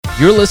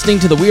You're listening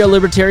to the We Are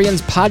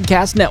Libertarians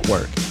Podcast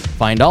Network.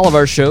 Find all of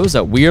our shows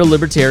at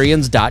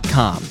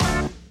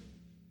wearelibertarians.com.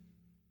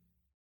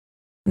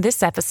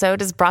 This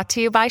episode is brought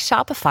to you by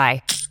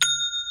Shopify.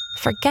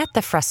 Forget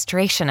the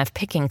frustration of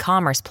picking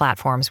commerce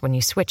platforms when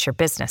you switch your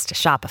business to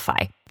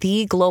Shopify,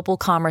 the global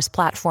commerce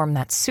platform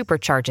that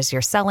supercharges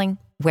your selling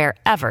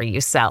wherever you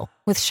sell.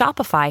 With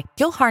Shopify,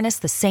 you'll harness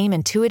the same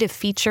intuitive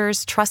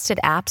features,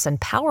 trusted apps,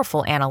 and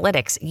powerful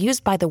analytics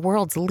used by the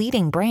world's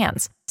leading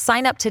brands.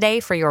 Sign up today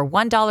for your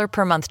 $1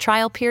 per month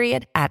trial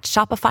period at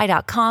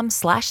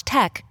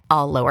shopify.com/tech,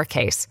 all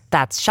lowercase.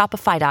 That's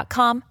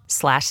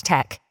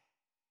shopify.com/tech.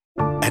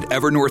 At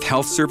Evernorth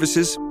Health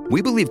Services,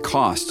 we believe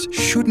costs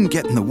shouldn't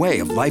get in the way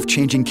of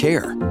life-changing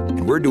care,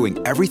 and we're doing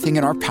everything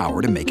in our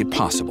power to make it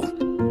possible.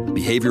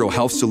 Behavioral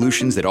health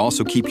solutions that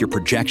also keep your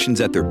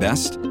projections at their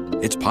best?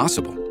 It's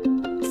possible.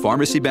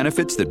 Pharmacy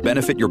benefits that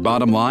benefit your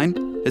bottom line?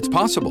 It's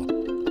possible.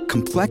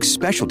 Complex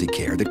specialty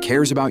care that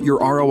cares about your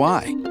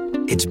ROI?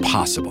 It's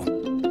possible.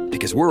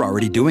 Because we're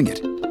already doing it.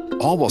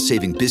 All while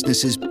saving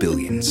businesses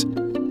billions.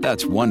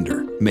 That's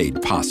Wonder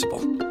made possible.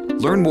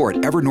 Learn more at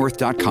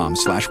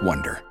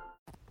evernorth.com/wonder.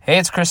 Hey,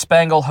 it's Chris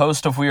Spangle,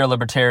 host of We Are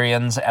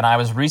Libertarians, and I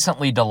was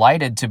recently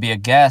delighted to be a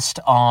guest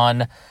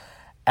on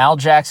Al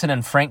Jackson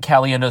and Frank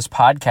Caliendo's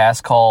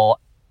podcast called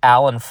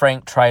Al and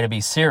Frank Try to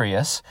Be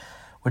Serious,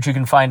 which you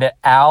can find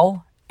at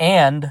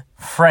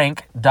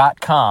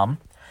alandfrank.com.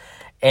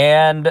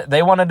 And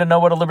they wanted to know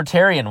what a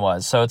libertarian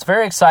was. So it's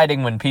very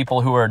exciting when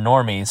people who are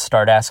normies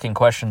start asking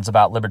questions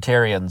about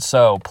libertarians.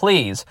 So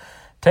please,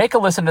 take a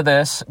listen to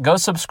this, go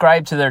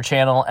subscribe to their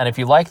channel, and if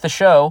you like the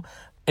show,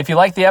 if you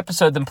like the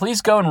episode, then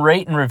please go and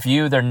rate and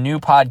review their new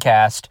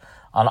podcast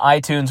on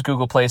iTunes,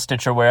 Google Play,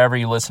 Stitcher, wherever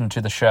you listen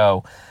to the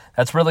show.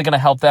 That's really going to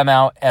help them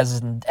out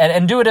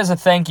and do it as a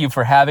thank you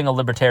for having a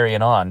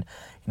libertarian on.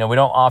 You know, we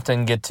don't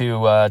often get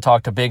to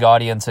talk to big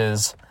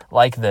audiences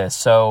like this,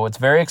 so it's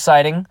very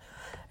exciting,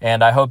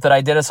 and I hope that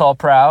I did us all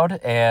proud.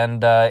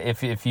 And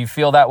if you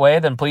feel that way,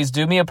 then please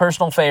do me a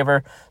personal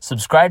favor,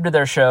 subscribe to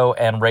their show,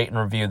 and rate and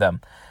review them.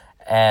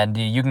 And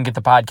you can get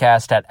the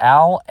podcast at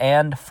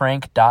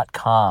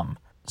alandfrank.com.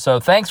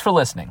 So thanks for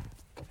listening.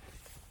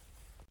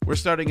 We're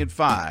starting in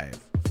 5,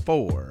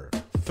 4,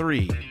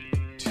 3,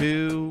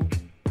 2.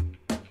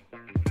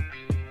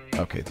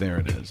 Okay, there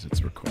it is.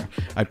 It's recording.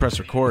 I pressed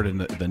record and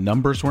the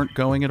numbers weren't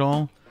going at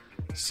all.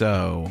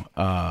 So,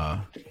 I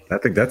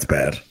think that's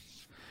bad.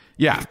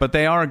 Yeah, but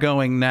they are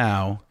going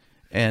now.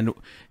 And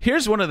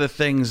here's one of the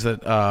things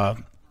that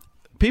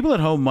people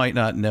at home might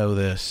not know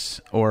this,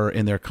 or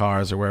in their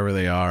cars or wherever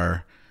they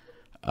are.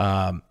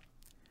 My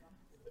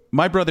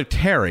brother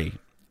Terry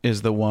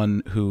is the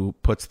one who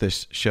puts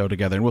this show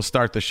together, and we'll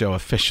start the show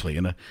officially.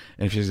 And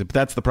but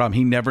that's the problem.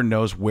 He never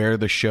knows where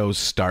the shows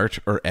start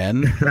or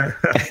end.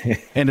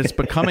 And it's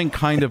becoming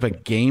kind of a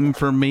game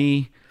for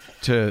me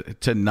to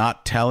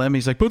not tell him.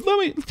 He's like, but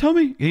tell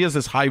me. He has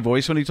this high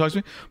voice when he talks to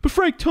me. But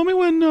Frank, tell me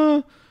when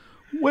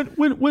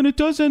it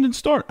does end and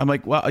start. I'm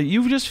like, well,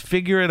 you just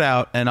figure it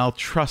out, and I'll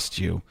trust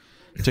you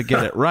to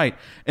get it right.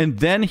 And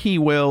then he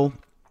will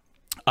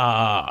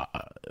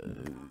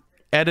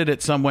edit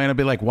it some way, and I'll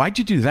be like, why'd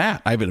you do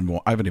that? I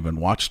haven't even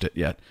watched it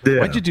yet. Yeah.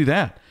 Why'd you do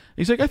that?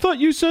 He's like, I thought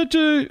you said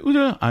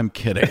to... I'm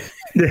kidding.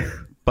 Yeah.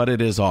 But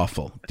it is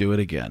awful. Do it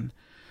again.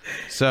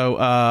 So...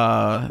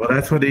 well,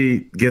 that's what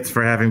he gets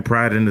for having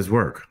pride in his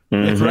work.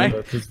 Mm-hmm.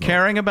 Right?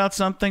 Caring about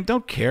something.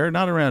 Don't care.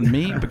 Not around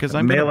me, because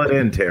I'm Mail it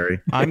in, Terry.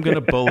 I'm going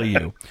to bully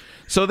you.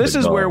 So this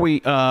is where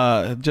we,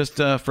 just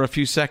for a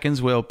few seconds,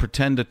 we'll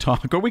pretend to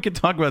talk, or we can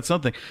talk about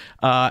something,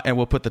 and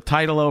we'll put the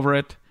title over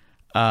it.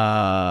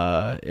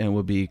 And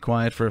we'll be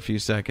quiet for a few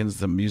seconds.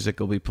 The music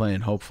will be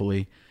playing,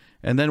 hopefully.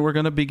 And then we're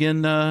going to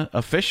begin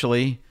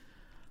officially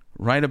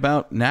right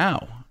about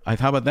now.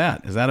 How about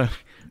that? Is that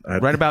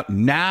right about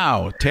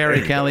now?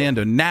 Terry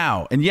Caliendo,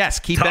 now. And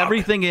yes, keep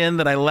everything in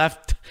that I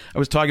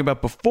was talking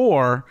about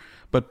before,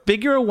 but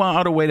figure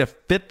out a way to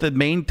fit the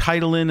main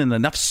title in and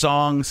enough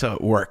songs so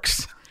it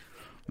works.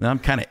 Now I'm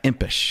kind of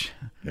impish.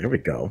 There we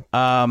go.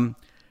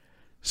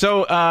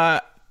 So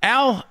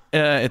Al,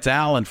 it's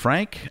Al and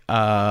Frank.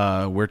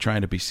 We're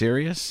trying to be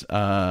serious.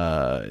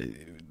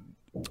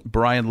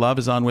 Brian Love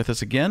is on with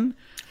us again.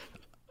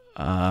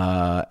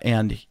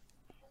 And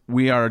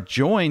we are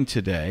joined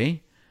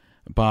today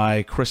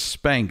by Chris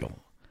Spangle,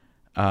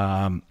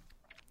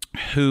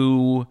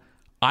 who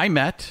I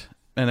met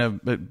and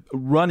have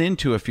run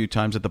into a few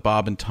times at the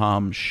Bob and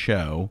Tom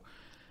show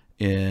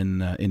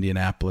in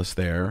Indianapolis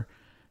there.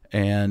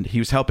 And he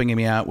was helping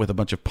me out with a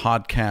bunch of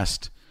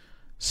podcast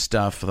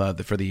stuff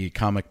for the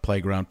Comic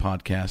Playground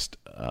podcast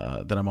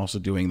that I'm also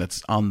doing,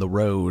 that's on the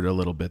road a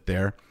little bit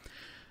there.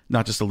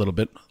 Not just a little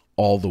bit,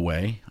 all the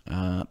way.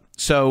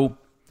 So,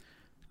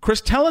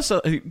 Chris,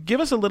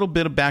 give us a little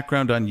bit of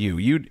background on you.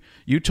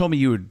 You told me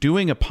you were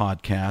doing a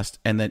podcast,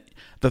 and that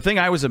the thing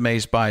I was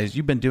amazed by is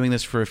you've been doing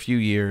this for a few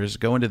years.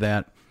 Go into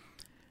that.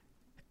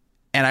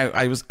 And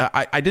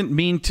I didn't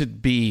mean to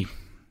be...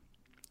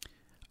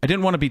 I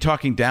didn't want to be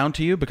talking down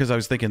to you because I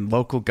was thinking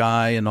local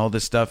guy and all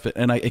this stuff.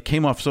 And it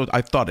came off, so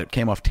I thought it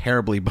came off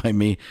terribly by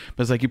me.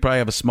 But it's like, you probably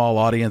have a small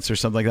audience or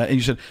something like that. And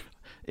you said,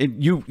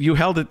 you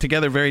held it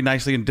together very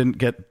nicely and didn't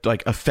get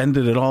like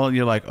offended at all. And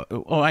you're like,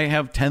 oh, I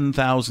have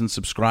 10,000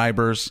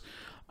 subscribers.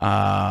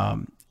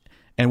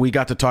 And we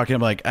got to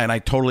talking, and I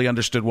totally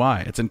understood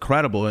why. It's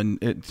incredible.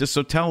 And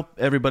so tell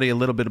everybody a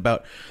little bit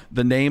about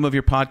the name of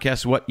your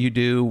podcast, what you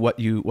do, what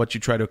you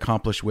try to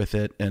accomplish with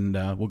it, and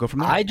we'll go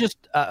from there. I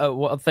just,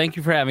 well, thank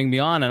you for having me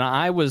on, and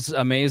I was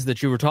amazed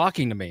that you were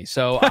talking to me.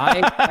 So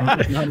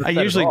I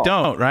usually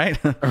don't, right?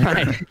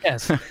 Right.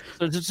 Yes.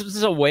 So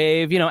just a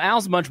wave.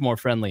 Al's much more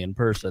friendly in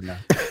person.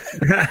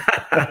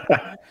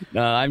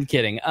 No, I'm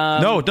kidding.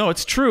 No,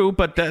 it's true,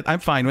 but I'm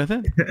fine with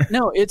it.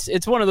 No,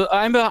 it's one of the.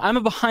 I'm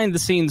a behind the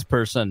scenes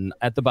person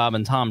at the Bob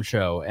and Tom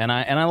Show, and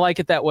I like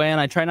it that way. And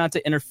I try not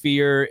to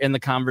interfere in the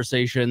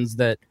conversations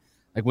that,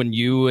 like when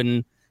you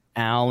and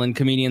Al and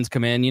comedians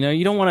come in.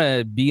 You don't want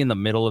to be in the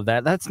middle of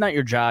that. That's not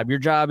your job. Your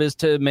job is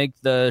to make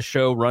the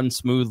show run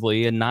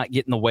smoothly and not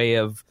get in the way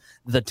of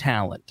the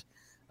talent.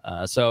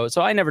 So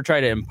I never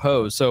try to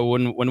impose. So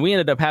when we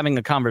ended up having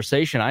a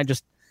conversation,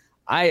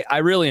 I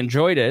really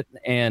enjoyed it,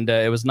 and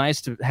it was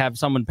nice to have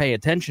someone pay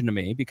attention to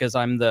me because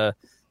I'm the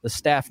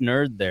staff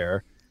nerd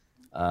there.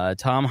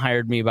 Tom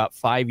hired me about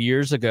 5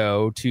 years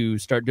ago to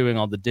start doing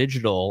all the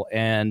digital,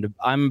 and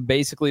I'm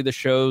basically the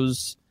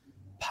show's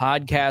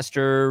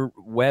podcaster,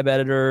 web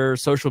editor,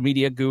 social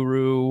media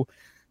guru,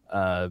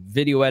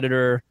 video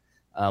editor,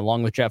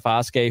 along with Jeff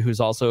Oskey, who's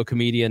also a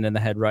comedian and the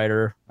head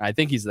writer. I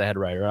think he's the head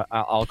writer.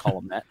 I'll call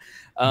him that.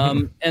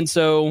 And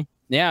so...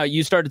 yeah,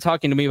 you started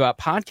talking to me about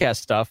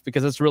podcast stuff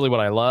because that's really what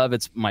I love.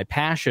 It's my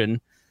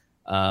passion.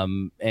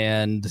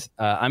 And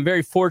I'm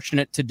very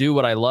fortunate to do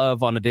what I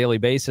love on a daily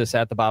basis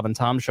at the Bob and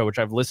Tom Show, which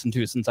I've listened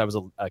to since I was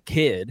a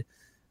kid,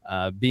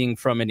 being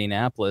from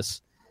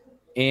Indianapolis.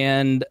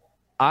 And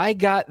I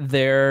got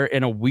there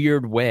in a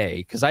weird way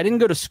because I didn't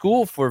go to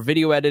school for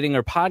video editing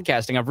or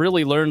podcasting. I've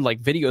really learned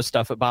like video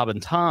stuff at Bob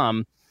and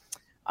Tom.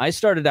 I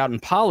started out in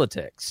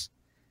politics.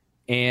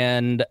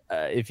 And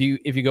if you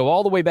go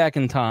all the way back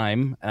in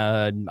time,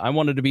 I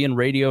wanted to be in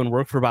radio and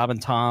work for Bob and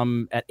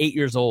Tom at 8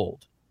 years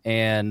old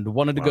and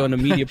wanted to go into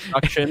media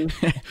production.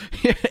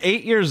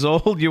 8 years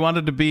old? You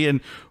wanted to be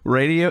in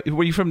radio?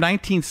 Were you from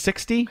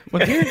 1960?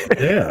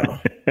 Yeah.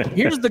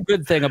 Here's the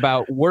good thing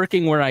about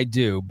working where I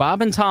do.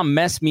 Bob and Tom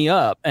messed me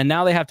up, and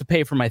now they have to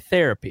pay for my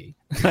therapy.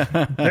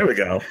 There we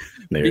go.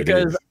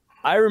 Because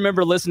I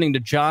remember listening to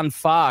John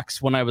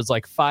Fox when I was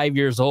like 5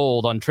 years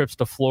old on trips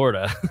to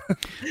Florida.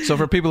 So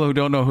for people who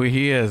don't know who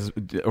he is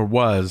or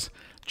was,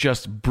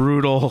 just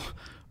brutal,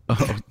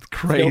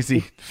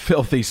 crazy,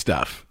 filthy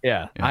stuff.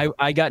 Yeah.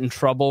 I got in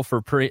trouble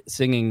for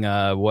singing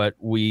what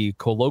we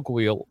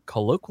colloquially,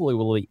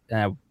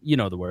 you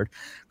know the word,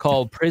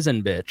 called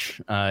Prison Bitch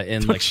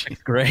in like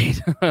 6th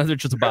grade,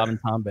 which is a Bob and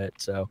Tom bit.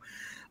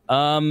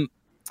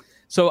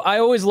 So I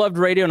always loved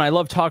radio, and I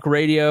love talk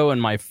radio,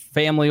 and my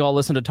family all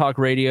listen to talk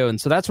radio.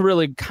 And so that's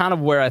really kind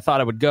of where I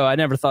thought I would go. I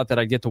never thought that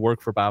I'd get to work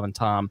for Bob and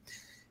Tom,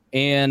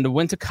 and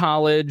went to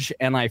college,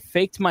 and I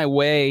faked my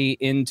way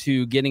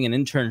into getting an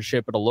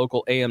internship at a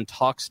local AM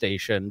talk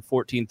station,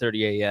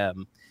 1430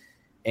 AM.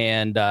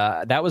 And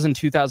that was in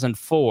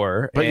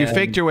 2004. But you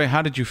faked your way.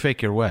 How did you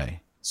fake your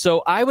way?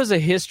 So I was a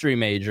history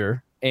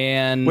major.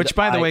 Which,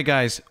 by the way,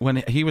 guys,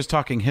 when he was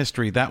talking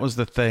history, that was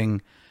the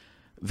thing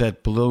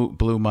that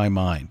blew my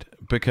mind,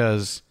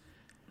 because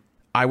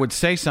I would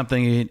say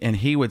something and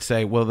he would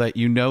say, well,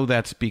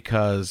 that's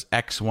because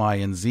X, Y,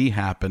 and Z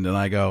happened. And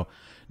I go,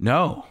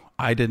 no,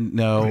 I didn't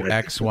know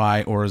X,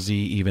 Y, or Z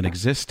even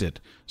existed.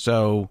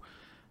 So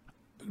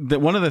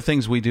one of the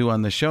things we do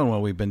on the show, and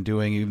what we've been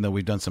doing, even though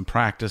we've done some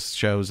practice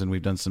shows and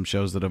we've done some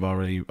shows that have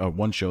already,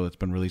 one show that's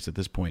been released at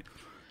this point,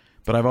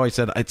 but I've always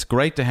said it's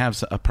great to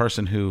have a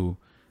person who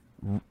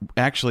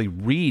actually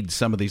read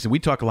some of these. And we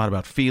talk a lot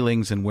about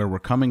feelings and where we're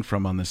coming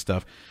from on this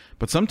stuff,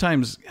 but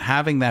sometimes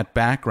having that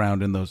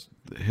background in those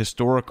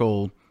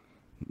historical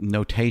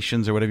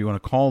notations or whatever you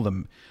want to call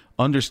them,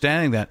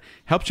 understanding that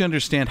helps you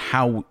understand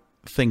how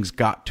things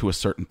got to a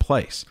certain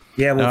place.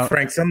 Yeah, well,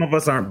 Frank, some of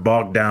us aren't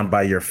bogged down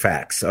by your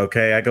facts.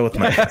 Okay, I go with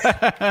my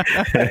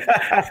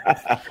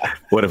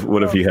What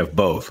if you have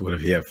both? What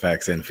if you have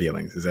facts and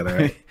feelings? Is that all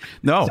right?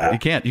 No, you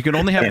can't. You can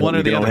only have one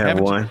or the other.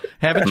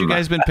 Haven't you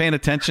guys been paying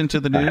attention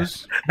to the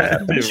news? I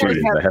have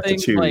to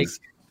choose.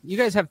 You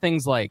guys have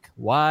things like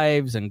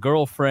wives and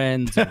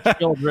girlfriends and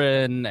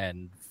children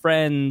and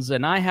friends,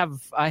 and I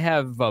have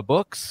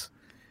books,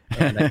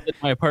 and I sit in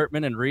my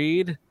apartment and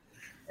read,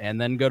 and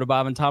then go to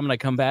Bob and Tom, and I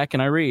come back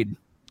and I read.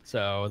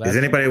 So is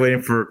anybody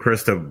waiting for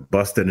Chris to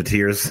bust into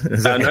tears?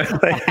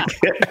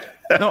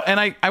 No, and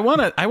I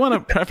want to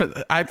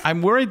preface.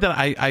 I'm worried that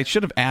I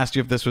should have asked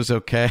you if this was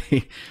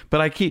okay,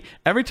 but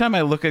every time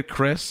I look at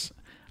Chris,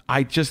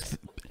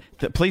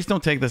 please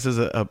don't take this as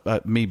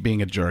a me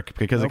being a jerk,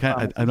 because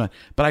I'm not.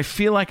 But I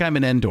feel like I'm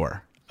an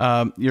Endor.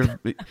 You're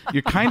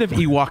kind of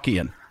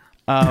Ewokian.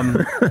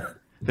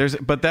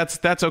 But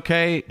that's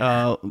okay.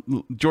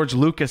 George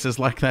Lucas is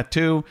like that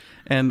too,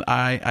 and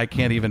I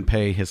can't even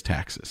pay his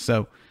taxes.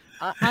 So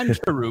I'm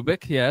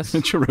cherubic, yes.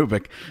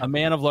 Cherubic. A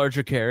man of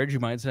larger carriage, you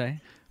might say.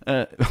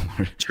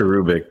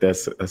 Cherubic,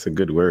 that's a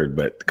good word,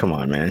 but come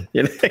on, man.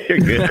 You're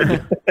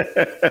good.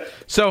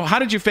 So how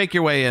did you fake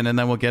your way in? And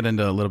then we'll get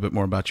into a little bit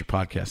more about your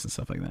podcast and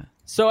stuff like that.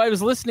 So I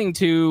was listening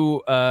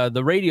to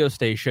the radio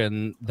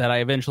station that I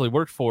eventually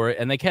worked for,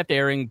 and they kept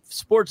airing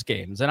sports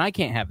games, and I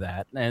can't have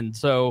that. And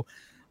so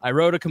I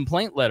wrote a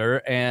complaint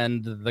letter,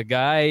 and the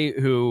guy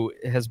who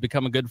has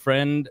become a good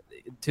friend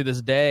to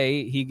this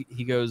day,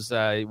 he goes,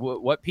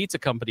 what pizza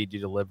company do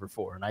you deliver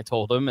for? And I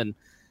told him, and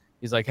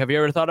he's like, have you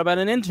ever thought about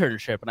an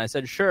internship? And I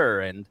said,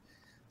 sure. And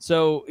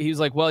so he's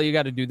like, well, you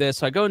got to do this.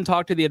 So I go and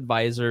talk to the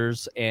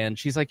advisors, and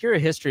she's like, you're a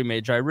history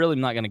major. I really am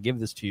not going to give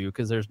this to you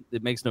because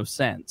it makes no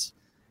sense.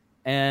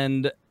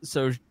 And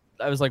so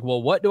I was like,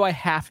 well, what do I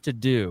have to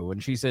do?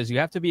 And she says, you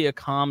have to be a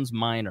comms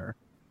minor.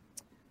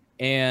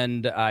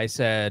 And I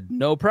said,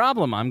 no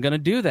problem. I'm going to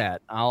do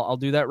that. I'll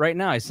do that right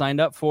now. I signed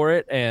up for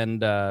it.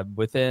 And I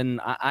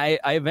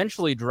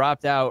eventually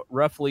dropped out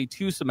roughly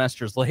 2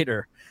 semesters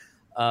later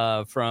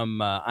from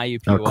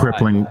IUPUI.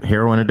 Crippling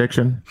heroin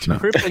addiction? No.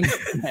 Crippling,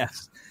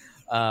 yes.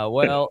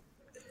 Well,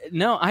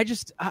 no,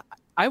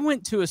 I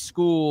went to a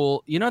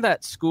school, you know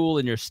that school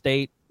in your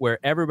state where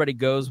everybody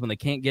goes when they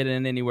can't get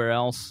in anywhere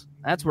else?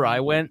 That's where I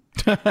went.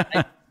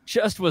 I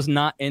just was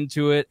not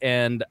into it.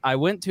 And I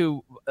went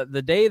to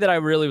the day that I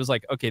really was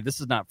like, okay,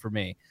 this is not for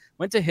me.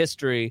 Went to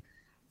history.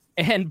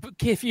 And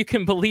if you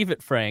can believe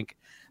it, Frank,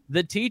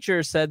 the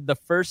teacher said the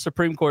first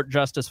Supreme Court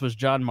justice was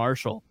John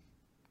Marshall.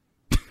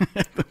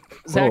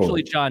 It's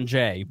actually John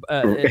Jay.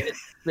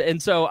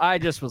 And so I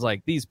just was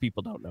like, these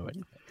people don't know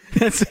anything.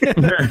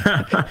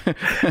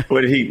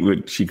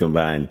 Would she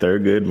combine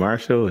Thurgood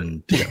Marshall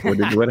and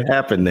what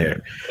happened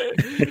there?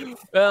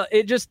 Well,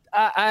 it just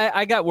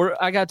I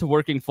got to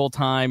working full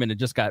time, and it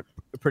just got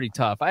pretty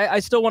tough. I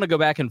still want to go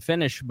back and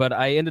finish, but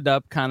I ended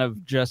up kind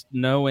of just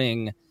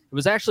knowing it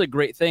was actually a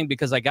great thing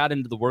because I got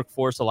into the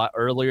workforce a lot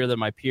earlier than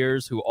my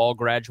peers who all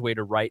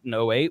graduated right in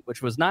 2008,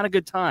 which was not a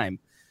good time,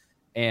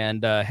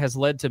 and has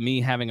led to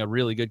me having a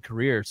really good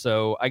career.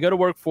 So I go to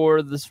work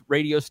for this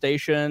radio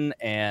station,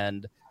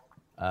 and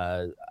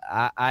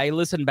I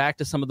listen back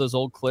to some of those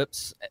old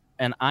clips,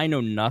 and I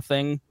know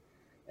nothing,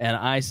 and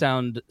I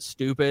sound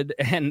stupid,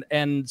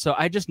 and so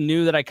I just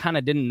knew that I kind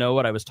of didn't know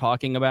what I was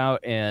talking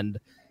about, and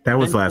that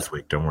was last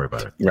week. Don't worry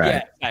about it. Right.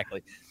 Yeah,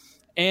 exactly.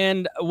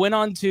 And went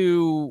on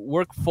to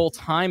work full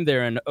time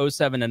there in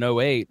 2007 and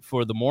 2008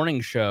 for the morning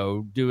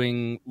show,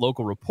 doing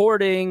local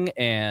reporting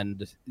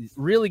and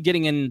really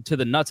getting into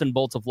the nuts and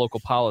bolts of local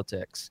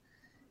politics.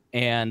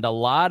 And a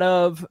lot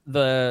of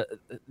the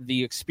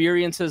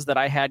experiences that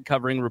I had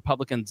covering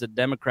Republicans and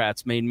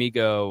Democrats made me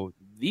go,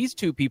 these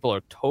two people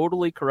are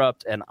totally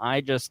corrupt, and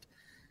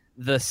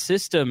the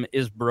system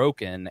is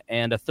broken,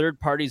 and a third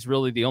party is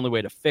really the only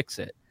way to fix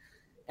it.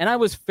 And I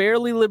was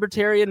fairly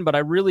libertarian, but I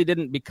really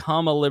didn't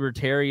become a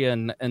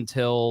libertarian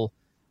until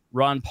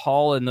Ron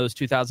Paul in those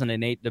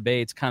 2008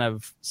 debates kind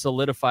of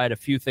solidified a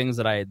few things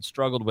that I had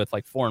struggled with,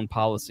 like foreign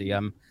policy.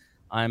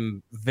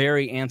 I'm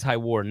very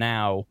anti-war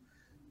now.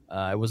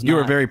 You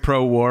were very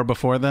pro-war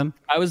before then?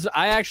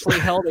 I actually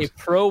held a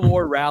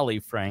pro-war rally,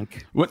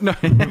 Frank. What? No.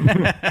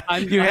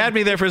 You had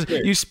me there for.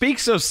 You speak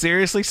so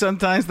seriously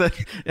sometimes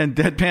and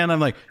deadpan. I'm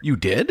like, you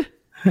did?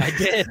 I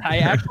did. I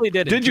actually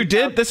did. Did you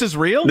did? This is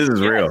real? This is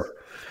real.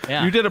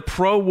 Yeah. You did a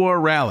pro-war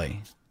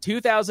rally.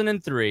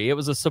 2003. It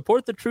was a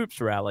support the troops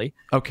rally.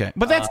 Okay,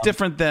 but that's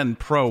different than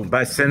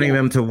by sending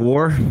them to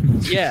war.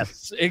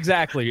 Yes,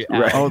 exactly.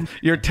 Right. Oh,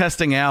 you're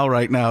testing Al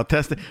right now. Look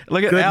at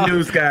Good Al.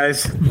 news,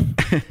 guys.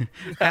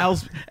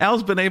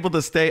 Al's been able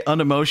to stay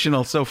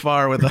unemotional so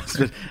far with us.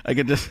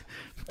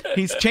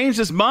 He's changed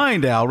his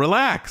mind. Al,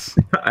 relax.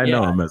 I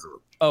know I'm messing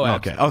with. Oh,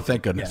 okay. Oh,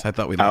 thank goodness. Yeah. I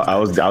thought we. I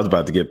was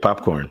about to get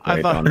popcorn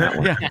on that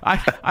one. Yeah,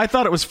 I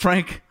thought it was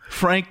Frank.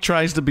 Frank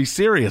tries to be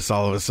serious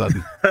all of a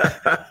sudden.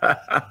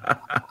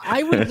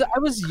 I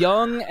was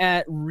young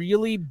at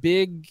really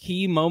big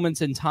key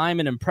moments in time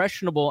and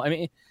impressionable. I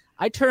mean,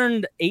 I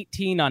turned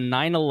 18 on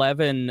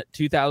 9/11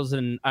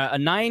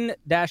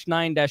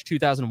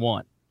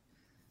 9-9-2001.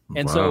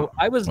 And so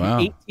I was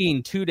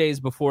 18 2 days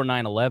before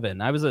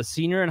 9/11. I was a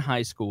senior in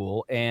high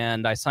school,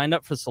 and I signed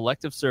up for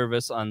selective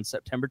service on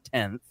September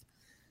 10th.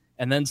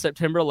 And then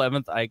September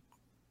 11th, I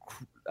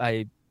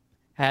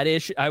had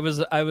issue. I was.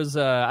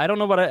 I don't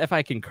know if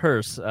I can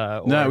curse.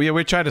 No,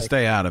 we try to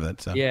stay out of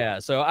it. So. Yeah,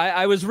 so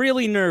I was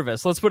really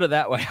nervous. Let's put it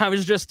that way.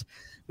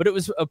 But it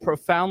was a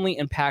profoundly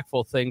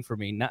impactful thing for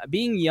me. Not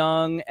being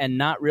young and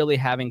not really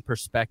having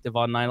perspective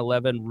on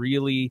 9/11.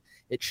 Really,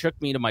 it shook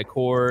me to my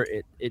core.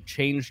 It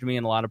changed me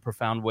in a lot of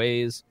profound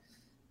ways.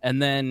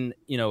 And then,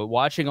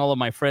 watching all of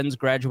my friends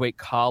graduate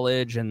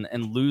college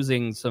and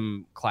losing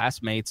some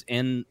classmates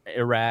in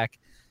Iraq,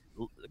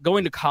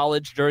 going to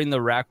college during the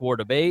Iraq War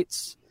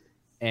debates,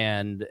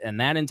 and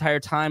that entire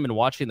time, and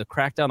watching the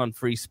crackdown on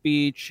free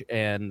speech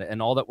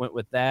and all that went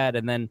with that,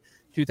 and then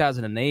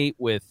 2008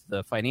 with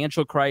the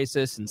financial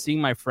crisis and seeing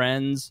my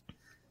friends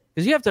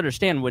because you have to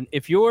understand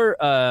if you're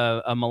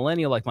a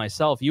millennial like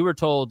myself, you were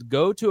told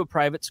go to a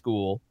private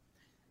school.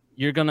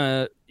 You're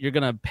gonna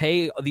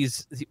pay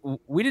these.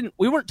 We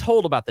weren't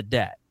told about the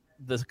debt,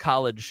 the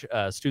college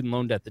student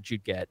loan debt that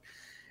you'd get,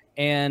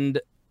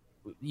 and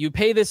you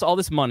pay all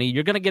this money.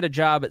 You're gonna get a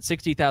job at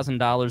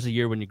 $60,000 a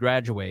year when you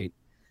graduate,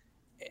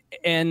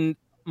 and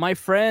my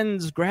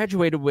friends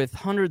graduated with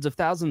hundreds of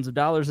thousands of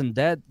dollars in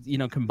debt.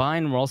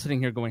 Combined, we're all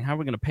sitting here going, "How are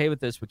we gonna pay with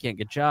this? We can't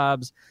get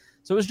jobs."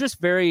 So it was just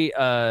very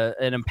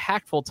an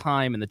impactful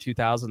time in the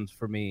 2000s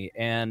for me,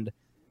 and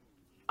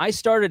I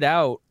started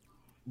out.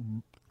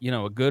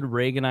 A good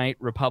Reaganite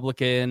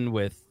Republican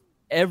with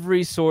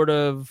every sort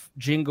of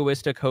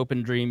jingoistic hope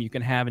and dream you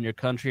can have in your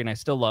country. And I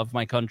still love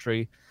my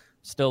country,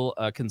 still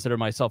consider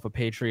myself a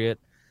patriot.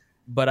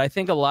 But I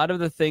think a lot of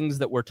the things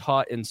that were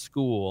taught in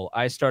school,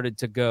 I started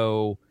to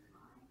go,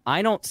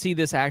 I don't see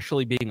this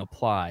actually being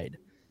applied.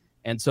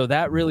 And so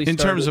that really In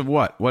terms of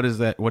what? What is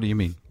that? What do you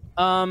mean?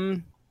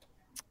 I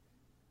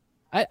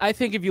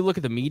think if you look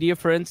at the media,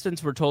 for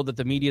instance, we're told that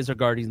the medias are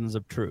guardians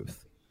of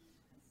truth.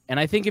 And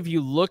I think if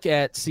you look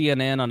at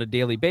CNN on a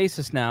daily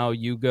basis now,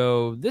 you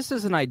go, this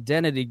is an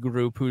identity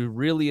group who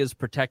really is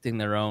protecting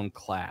their own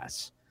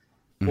class.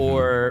 Mm-hmm.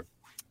 Or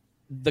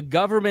the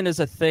government is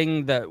a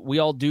thing that we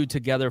all do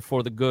together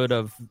for the good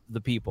of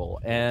the people.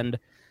 And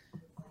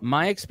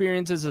my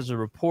experiences as a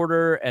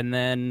reporter, and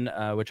then,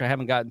 which I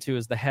haven't gotten to,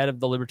 as the head of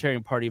the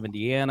Libertarian Party of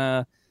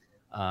Indiana,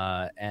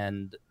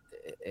 and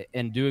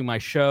doing my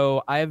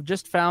show, I have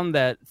just found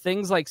that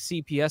things like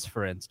CPS,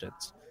 for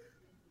instance,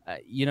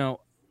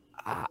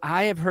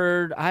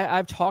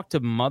 I've talked to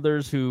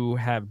mothers who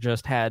have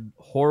just had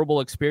horrible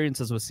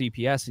experiences with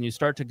CPS, and you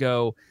start to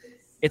go,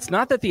 it's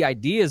not that the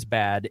idea is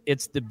bad,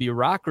 it's the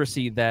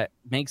bureaucracy that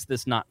makes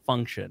this not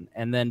function,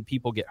 and then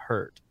people get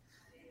hurt.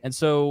 And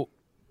so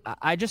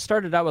I just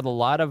started out with a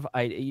lot of,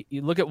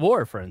 you look at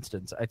war, for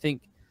instance. I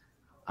think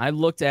I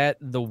looked at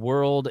the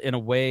world in a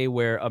way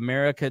where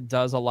America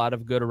does a lot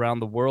of good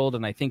around the world,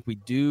 and I think we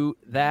do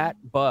that,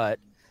 but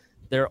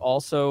there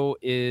also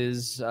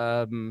is...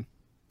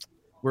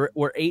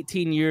 We're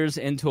 18 years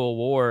into a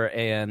war,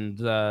 and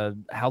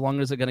how long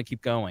is it going to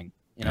keep going?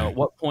 At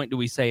what point do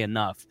we say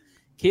enough?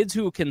 Kids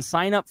who can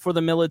sign up for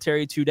the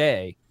military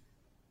today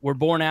were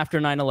born after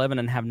 9/11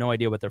 and have no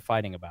idea what they're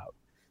fighting about.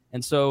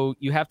 And so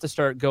you have to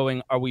start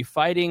going, are we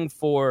fighting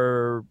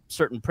for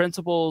certain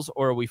principles,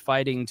 or are we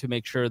fighting to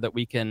make sure that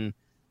we can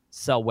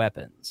sell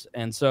weapons?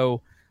 And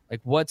so,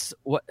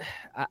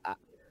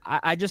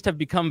 I just have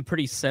become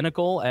pretty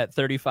cynical at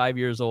 35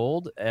 years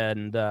old,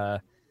 and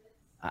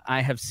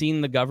I have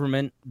seen the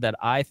government that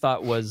I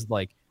thought was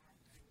like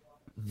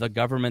the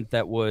government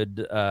that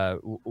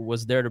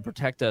was there to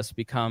protect us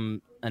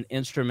become an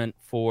instrument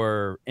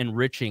for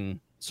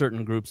enriching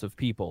certain groups of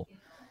people.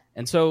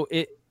 And so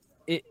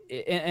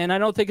and I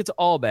don't think it's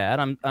all bad.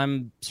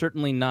 I'm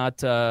certainly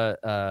not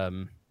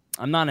I'm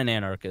not an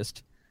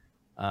anarchist.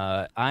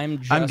 I'm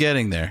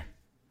getting there.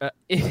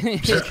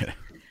 Just kidding.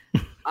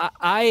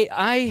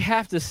 I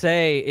have to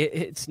say,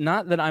 it's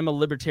not that I'm a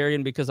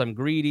libertarian because I'm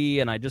greedy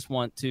and I just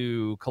want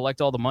to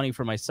collect all the money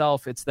for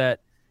myself. It's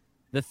that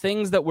the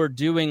things that we're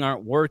doing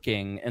aren't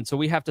working, and so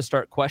we have to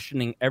start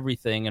questioning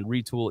everything and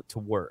retool it to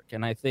work.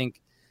 And I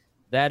think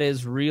that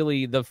is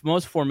really the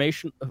most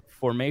foundational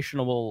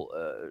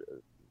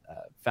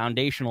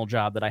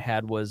job that I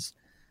had was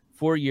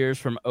 4 years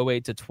from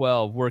 2008 to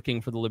 2012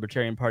 working for the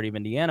Libertarian Party of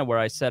Indiana, where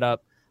I set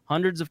up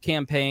hundreds of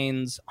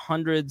campaigns,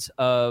 hundreds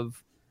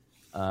of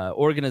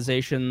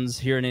organizations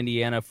here in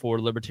Indiana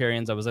for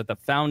libertarians. I was at the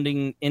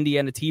founding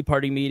Indiana Tea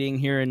Party meeting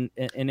here in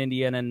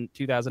Indiana in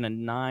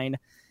 2009.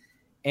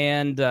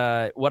 And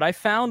what I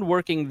found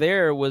working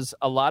there was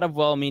a lot of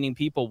well-meaning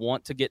people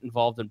want to get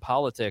involved in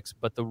politics,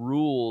 but the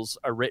rules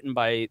are written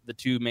by the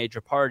two major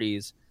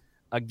parties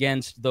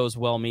against those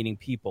well-meaning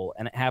people.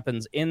 And it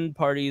happens in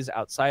parties,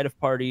 outside of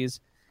parties,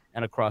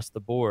 and across the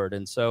board.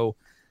 And so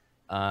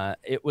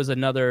it was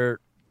another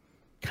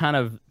kind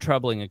of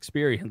troubling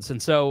experience. And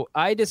so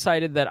I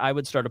decided that I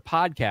would start a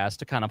podcast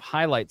to kind of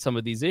highlight some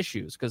of these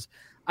issues, because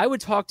I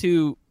would talk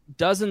to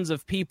dozens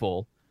of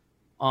people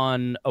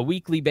on a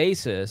weekly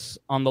basis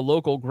on the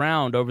local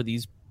ground over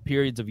these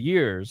periods of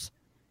years.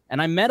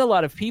 And I met a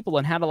lot of people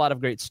and had a lot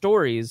of great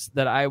stories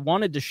that I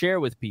wanted to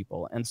share with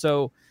people. And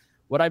so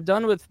what I've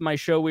done with my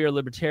show, We Are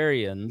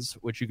Libertarians,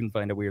 which you can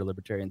find at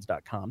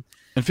wearelibertarians.com.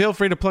 And feel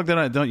free to plug that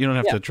out. You don't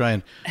have to try,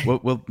 and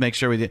we'll make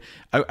sure we do.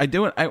 Go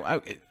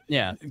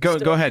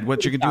ahead.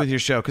 What you can do with your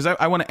show, because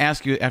I want to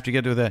ask you after you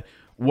get to that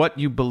what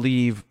you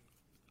believe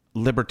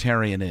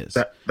libertarian is.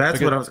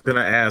 That's what I was going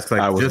to ask.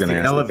 Like, just the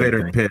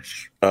elevator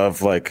pitch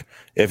of, like,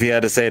 if you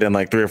had to say it in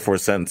like 3 or 4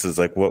 sentences,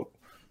 like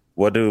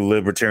what do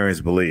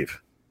libertarians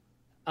believe?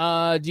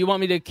 Do you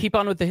want me to keep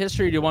on with the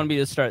history, or do you want me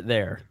to start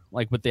there,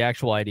 like with the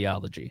actual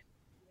ideology?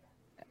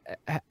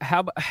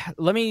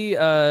 Let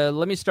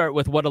me start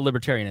with what a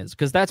libertarian is,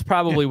 because that's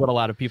probably what a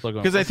lot of people are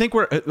going. Because I think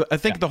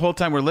the whole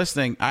time we're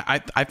listening,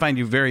 I find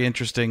you very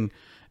interesting,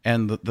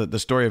 and the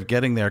story of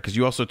getting there. Because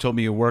you also told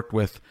me you worked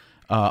with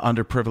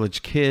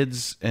underprivileged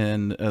kids,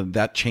 and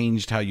that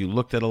changed how you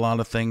looked at a lot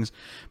of things.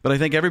 But I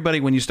think everybody,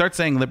 when you start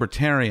saying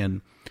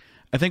libertarian,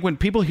 I think when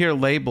people hear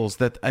labels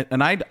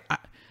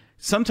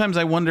sometimes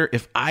I wonder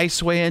if I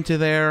sway into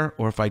there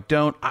or if I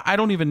don't. I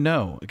don't even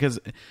know,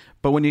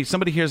 but when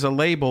somebody hears a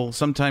label,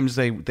 sometimes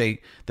they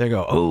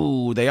go,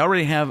 oh, they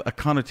already have a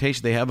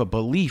connotation. They have a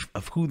belief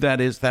of who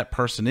that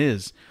person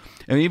is.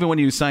 And even when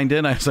you signed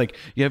in, I was like,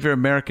 you have your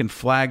American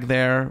flag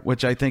there,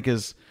 which I think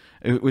it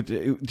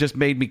just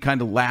made me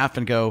kind of laugh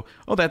and go,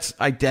 oh, that's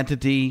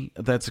identity.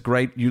 That's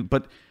great.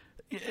 But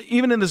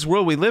even in this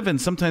world we live in,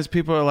 sometimes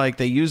people are like,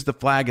 they use the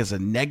flag as a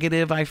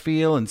negative, I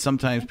feel, and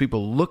sometimes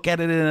people look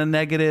at it in a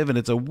negative, and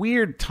it's a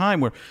weird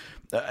time where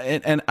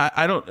and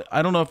I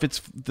don't know if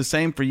it's the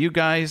same for you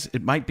guys.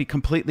 It might be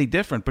completely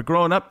different, but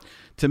growing up,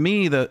 to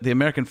me, the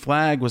American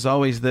flag was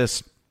always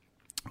this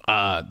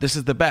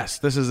is the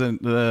best. This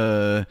isn't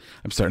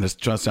I'm starting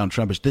to sound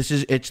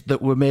Trumpish. It's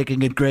that we're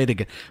making it great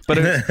again. But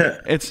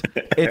it's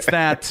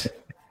that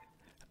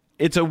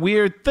it's a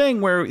weird thing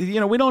where,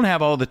 we don't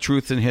have all the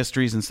truths and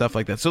histories and stuff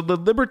like that. So the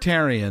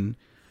libertarian,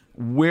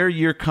 where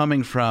you're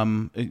coming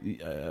from,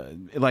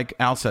 like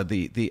Al said,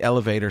 the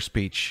elevator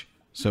speech,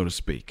 so to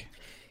speak.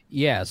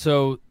 Yeah.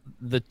 So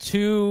the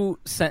two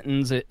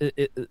sentence you're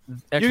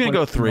gonna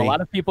go three. A lot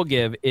of people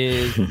give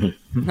is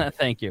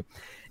thank you,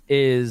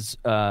 is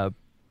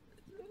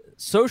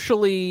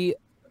socially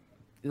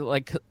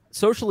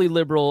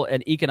liberal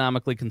and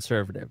economically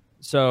conservative.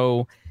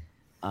 So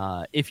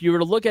if you were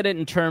to look at it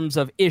in terms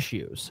of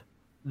issues,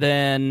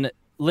 then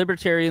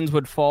libertarians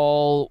would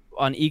fall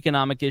on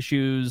economic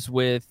issues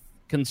with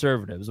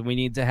conservatives. We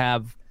need to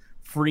have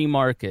free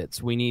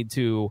markets. We need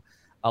to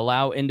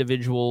allow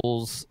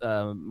individuals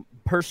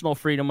personal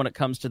freedom when it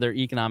comes to their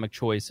economic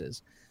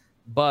choices.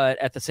 But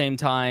at the same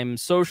time,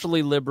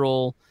 socially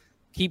liberal,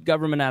 keep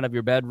government out of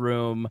your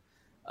bedroom,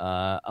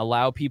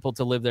 allow people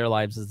to live their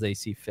lives as they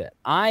see fit.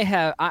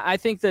 I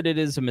think that it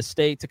is a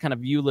mistake to kind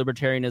of view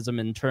libertarianism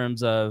in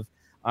terms of,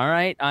 all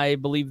right, I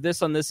believe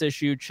this on this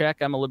issue,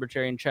 check, I'm a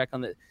libertarian, check on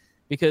the,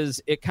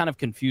 because it kind of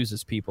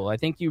confuses people. I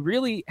think you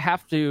really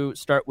have to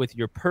start with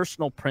your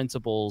personal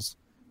principles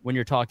when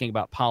you're talking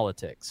about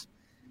politics.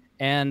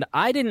 And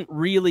I didn't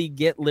really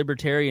get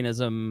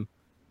libertarianism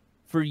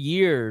for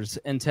years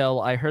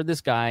until I heard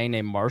this guy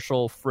named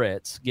Marshall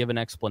Fritz give an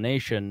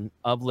explanation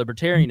of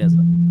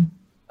libertarianism.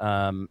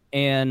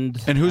 And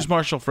who's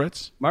Marshall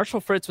Fritz? Marshall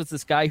Fritz was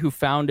this guy who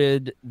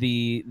founded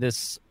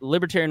this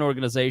libertarian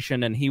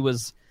organization, and he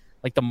was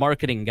like the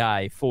marketing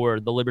guy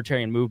for the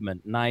libertarian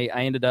movement. And I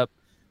ended up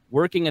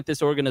working at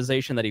this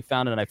organization that he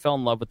founded, and I fell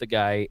in love with the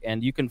guy.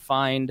 And you can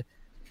find,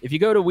 if you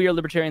go to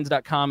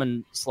wearelibertarians.com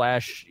and /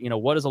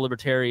 what is a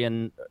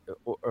libertarian,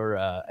 or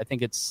I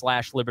think it's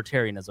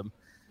 /libertarianism.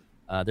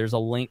 There's a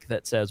link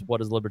that says, what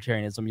is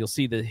libertarianism? You'll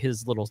see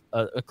his little,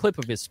 a clip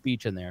of his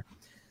speech in there.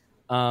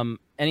 And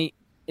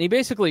he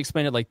basically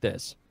explained it like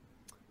this.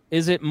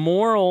 Is it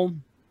moral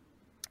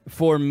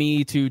for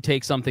me to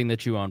take something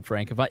that you own,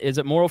 Frank? Is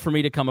it moral for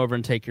me to come over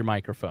and take your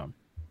microphone?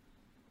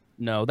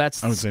 No,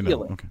 that's I would stealing. say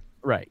no. Okay.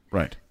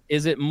 Right.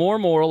 Is it more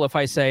moral if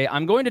I say,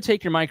 I'm going to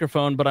take your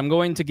microphone, but I'm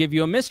going to give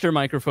you a Mr.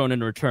 Microphone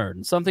in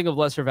return, something of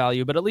lesser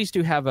value, but at least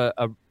you have a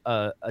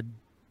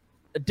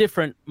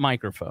different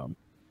microphone?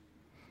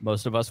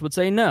 Most of us would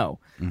say no.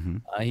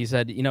 Mm-hmm. He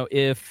said,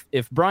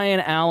 if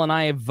Brian, Al, and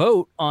I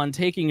vote on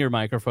taking your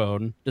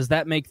microphone, does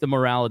that make the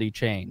morality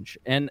change?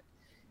 And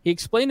he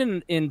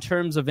explained in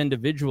terms of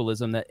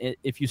individualism that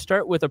if you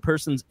start with a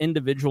person's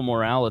individual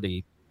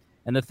morality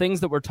and the things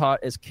that we're taught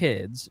as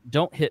kids,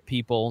 don't hit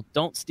people,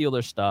 don't steal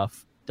their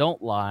stuff,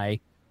 don't lie,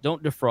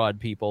 don't defraud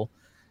people,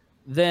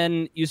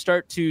 then you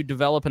start to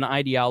develop an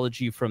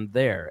ideology from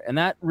there. And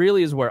that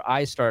really is where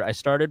I start. I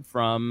started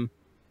from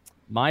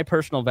my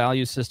personal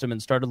value system and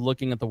started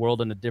looking at the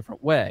world in a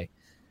different way.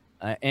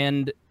 I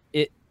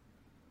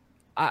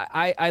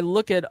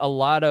look at a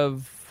lot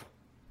of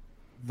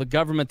the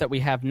government that we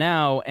have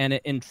now, and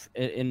it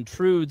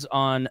intrudes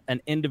on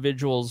an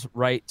individual's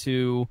right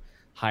to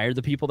hire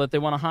the people that they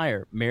want to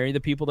hire, marry the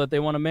people that they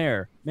want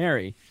to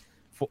marry,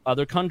 for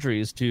other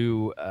countries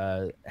to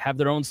have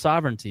their own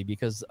sovereignty,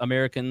 because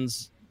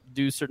Americans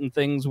do certain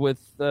things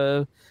with,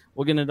 we'll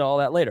get into all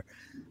that later.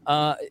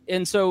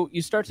 And so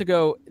you start to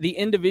go, the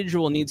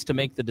individual needs to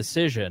make the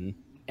decision.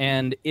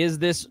 And is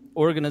this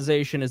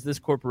organization, is this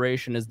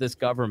corporation, is this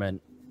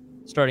government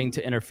starting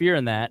to interfere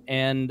in that?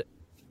 And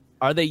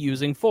are they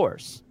using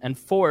force? And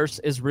force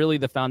is really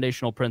the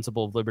foundational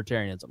principle of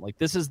libertarianism. Like,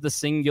 this is the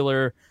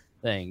singular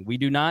thing. We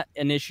do not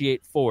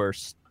initiate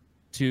force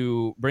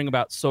to bring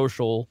about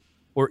social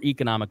or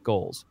economic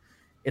goals.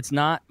 It's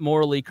not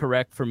morally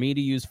correct for me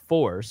to use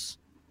force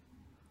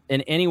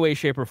in any way,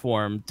 shape, or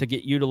form to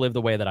get you to live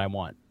the way that I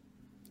want.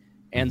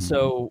 And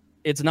so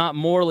it's not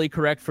morally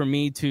correct for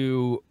me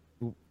to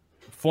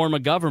form a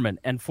government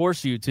and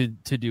force you to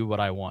do what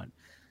I want.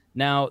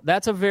 Now,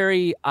 that's a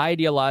very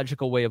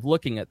ideological way of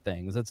looking at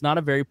things. It's not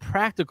a very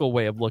practical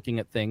way of looking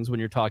at things when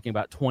you're talking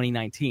about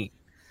 2019.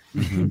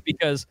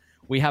 Because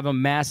We have a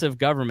massive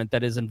government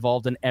that is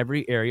involved in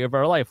every area of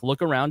our life.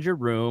 Look around your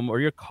room or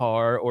your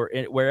car or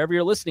wherever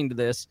you're listening to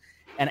this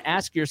and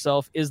ask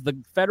yourself, is the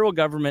federal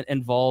government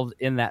involved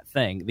in that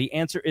thing? The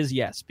answer is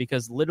yes,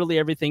 because literally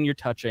everything you're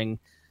touching,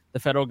 the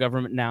federal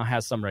government now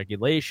has some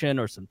regulation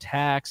or some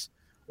tax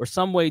or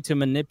some way to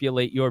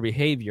manipulate your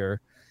behavior.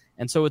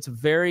 And so it's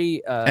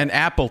very... and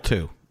Apple,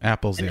 too.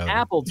 Apple's the other.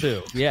 Apple,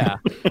 too, yeah.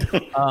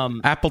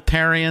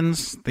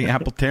 Appletarians, the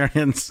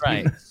Appletarians.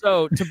 Right.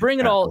 So to bring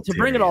it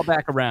all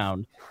back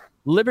around,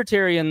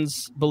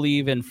 libertarians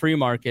believe in free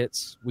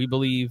markets. We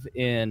believe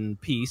in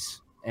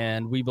peace,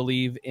 and we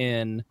believe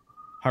in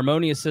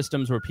harmonious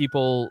systems where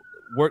people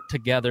work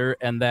together,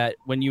 and that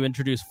when you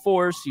introduce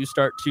force, you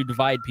start to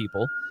divide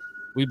people.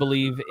 We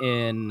believe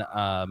in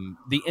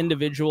the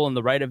individual and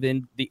the right of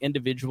the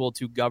individual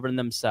to govern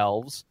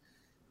themselves,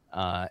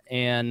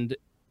 and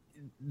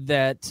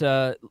that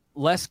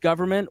less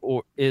government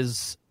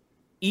is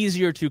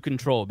easier to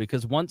control,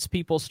 because once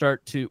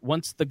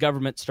the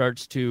government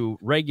starts to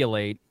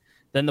regulate,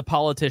 then the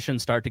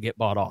politicians start to get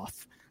bought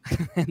off.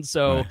 And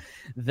so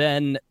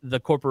then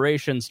the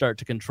corporations start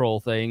to control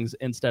things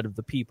instead of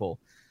the people.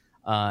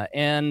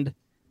 And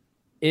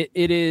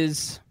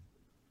it's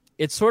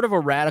sort of a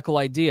radical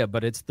idea,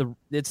 but it's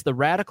the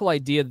radical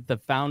idea that the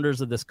founders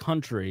of this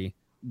country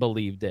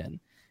believed in.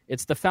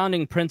 It's the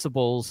founding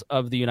principles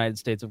of the United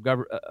States of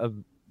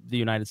the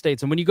United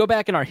States. And when you go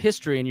back in our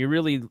history and you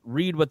really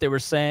read what they were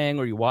saying,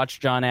 or you watch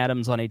John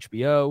Adams on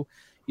HBO,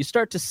 you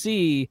start to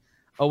see,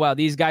 oh, wow,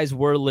 these guys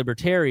were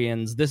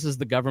libertarians. This is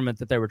the government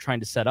that they were trying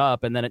to set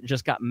up. And then it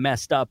just got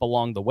messed up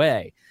along the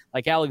way.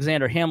 Like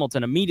Alexander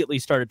Hamilton immediately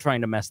started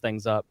trying to mess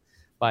things up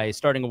by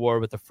starting a war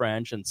with the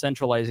French and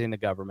centralizing the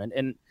government.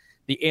 And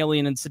the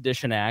Alien and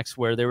Sedition Acts,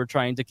 where they were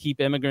trying to keep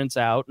immigrants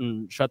out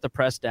and shut the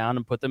press down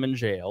and put them in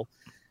jail.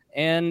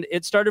 And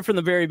it started from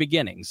the very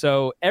beginning.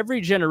 So every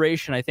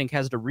generation, I think,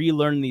 has to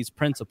relearn these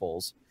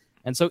principles.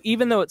 And so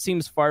even though it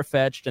seems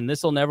far-fetched and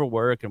this will never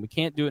work and we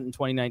can't do it in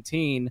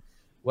 2019,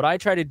 what I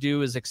try to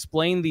do is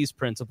explain these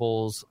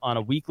principles on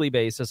a weekly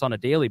basis, on a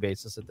daily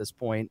basis at this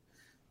point,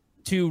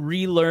 to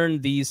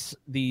relearn these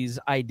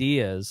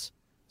ideas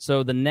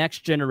so the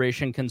next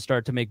generation can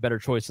start to make better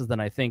choices than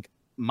I think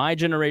my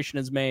generation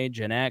has made,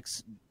 Gen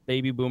X,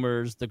 baby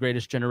boomers, the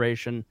greatest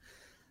generation,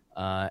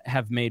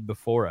 have made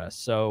before us.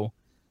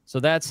 So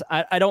that's,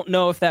 I don't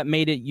know if that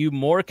made it you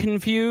more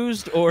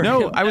confused or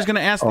no. I was going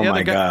to ask the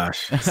other guy. Oh my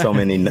gosh,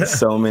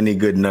 so many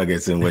good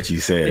nuggets in what you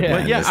said.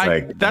 Yeah,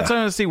 man. That's what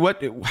I want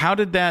to see. How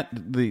did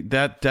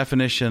that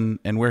definition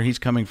and where he's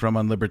coming from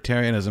on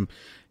libertarianism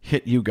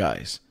hit you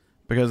guys?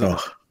 Because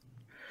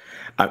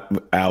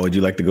Al, would you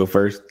like to go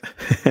first?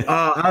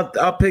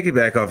 I'll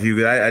piggyback off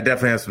you. I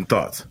definitely have some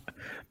thoughts.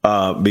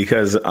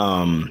 Because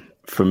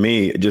for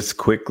me, just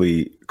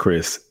quickly,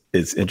 Chris,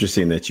 it's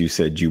interesting that you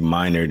said you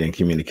minored in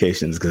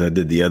communications, because I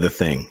did the other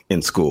thing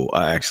in school.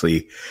 I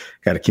actually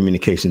got a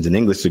communications and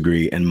English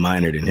degree and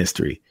minored in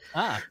history.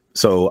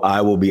 So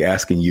I will be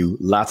asking you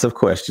lots of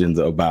questions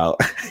about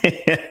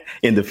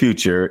in the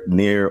future,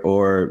 near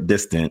or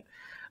distant,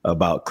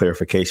 about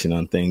clarification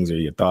on things or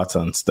your thoughts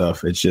on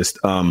stuff. It's just,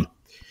 oh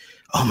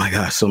my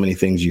gosh, so many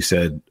things you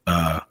said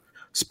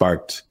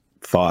sparked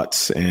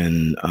thoughts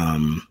and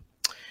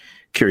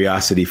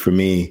curiosity for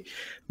me.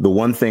 The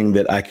one thing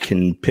that I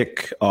can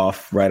pick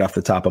off right off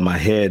the top of my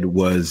head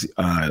was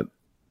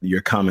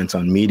your comments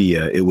on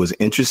media. It was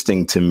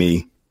interesting to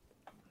me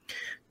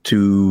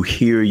to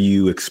hear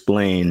you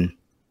explain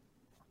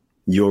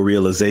your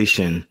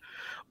realization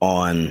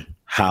on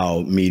how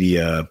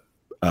media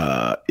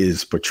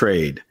is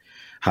portrayed,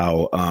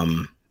 how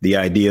the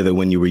idea that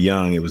when you were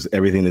young, it was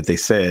everything that they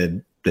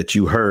said that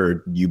you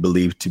heard, you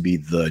believed to be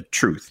the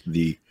truth,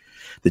 the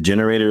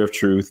generator of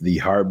truth, the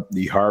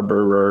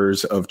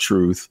harborers of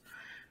truth,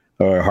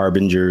 or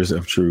harbingers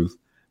of truth.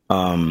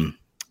 And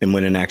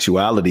when in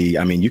actuality,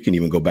 I mean, you can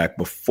even go back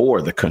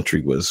before the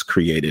country was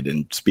created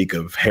and speak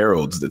of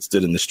heralds that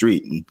stood in the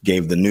street and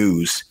gave the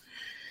news.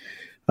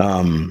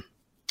 The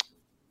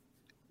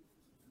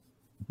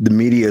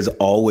media has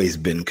always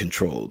been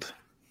controlled.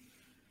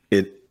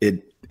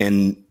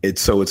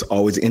 So it's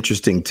always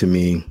interesting to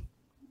me.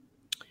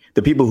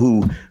 The people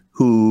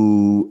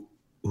who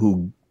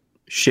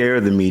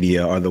share the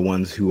media are the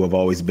ones who have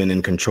always been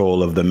in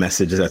control of the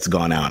message that's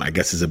gone out, I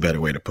guess is a better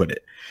way to put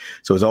it.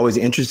 So it's always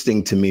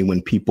interesting to me when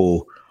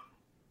people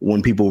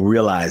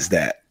realize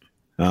that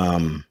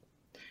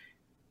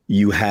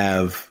you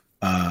have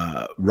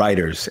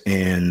writers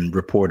and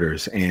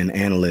reporters and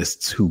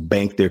analysts who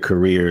bank their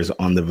careers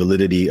on the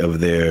validity of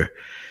their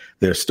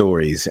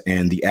stories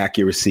and the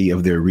accuracy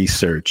of their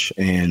research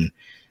and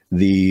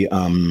the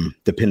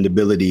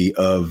dependability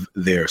of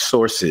their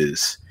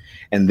sources.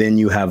 And then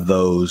you have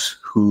those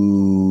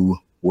who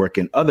work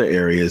in other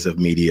areas of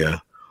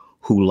media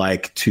who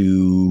like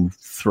to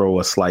throw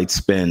a slight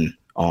spin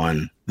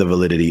on the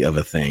validity of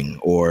a thing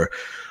or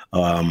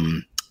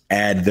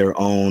add their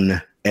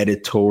own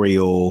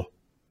editorial,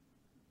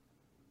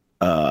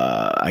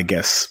 I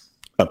guess,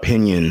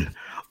 opinion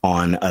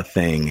on a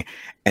thing.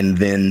 And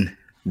then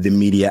the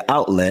media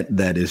outlet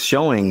that is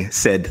showing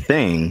said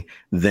thing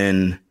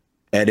then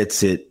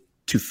edits it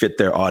to fit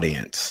their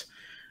audience.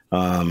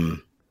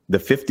 The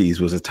 50s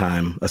was a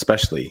time,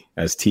 especially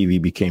as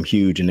TV became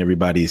huge in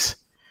everybody's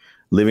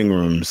living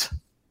rooms,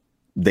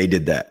 they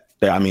did that.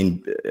 I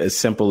mean, as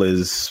simple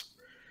as,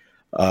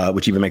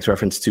 which even makes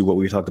reference to what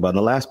we talked about in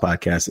the last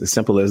podcast, as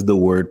simple as the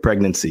word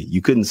pregnancy.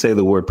 You couldn't say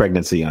the word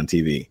pregnancy on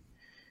TV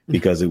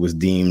because it was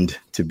deemed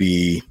to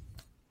be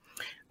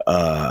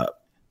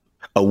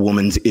a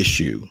woman's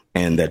issue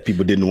and that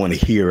people didn't want to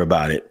hear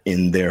about it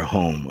in their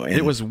home. And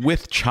it was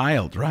with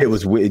child, right? It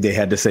was, they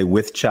had to say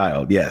with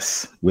child.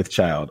 Yes. With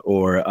child.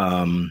 Or,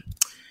 I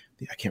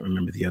can't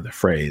remember the other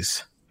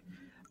phrase,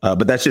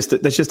 but that's just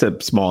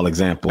a small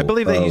example. I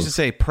believe they used to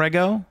say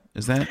prego.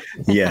 Is that?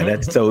 Yeah,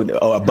 that's so.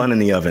 Oh, a bun in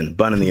the oven.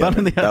 Bun in the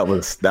oven. That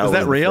was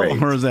real, phrase.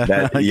 or is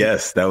that?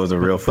 Yes, that was a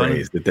real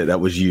phrase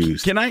that was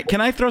used. Can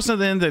I throw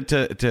something in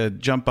to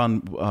jump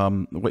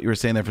on what you were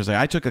saying there for a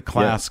second? I took a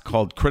class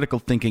called Critical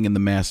Thinking in the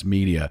Mass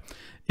Media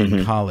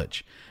in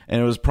college,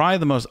 and it was probably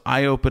the most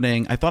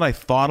eye-opening. I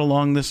thought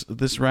along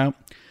this route,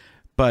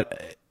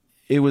 but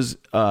it was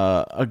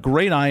a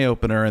great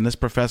eye-opener. And this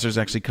professor's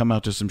actually come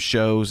out to some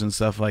shows and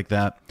stuff like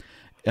that.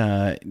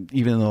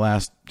 Even in the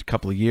last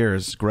couple of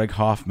years, Greg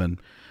Hoffman,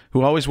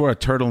 who always wore a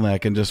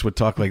turtleneck and just would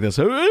talk like this.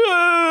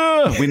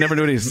 We never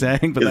knew what he was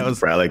saying, but that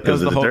was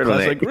the whole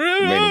class. Like,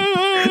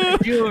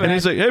 and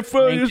he's like, "Hey,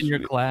 folks!" In your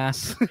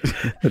class,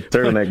 the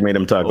turtleneck made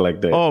him talk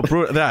like that. Oh,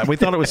 that we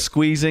thought it was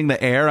squeezing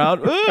the air out.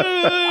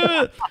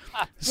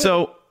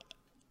 So,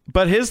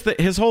 but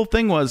his whole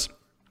thing was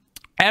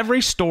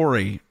every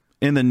story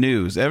in the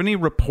news, any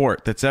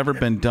report that's ever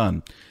been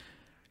done,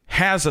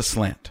 has a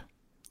slant.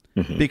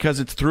 Because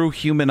it's through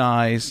human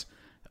eyes,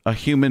 a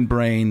human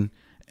brain,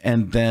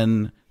 and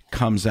then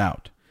comes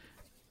out.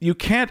 You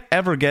can't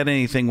ever get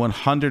anything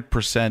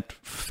 100%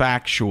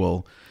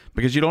 factual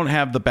because you don't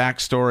have the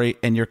backstory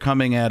and you're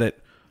coming at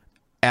it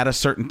at a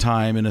certain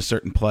time in a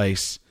certain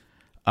place.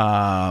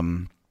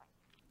 So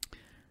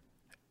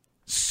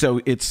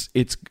it's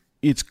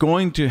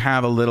going to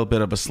have a little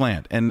bit of a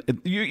slant, and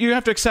you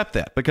have to accept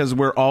that because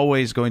we're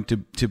always going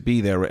to be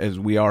there as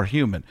we are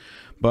human.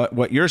 But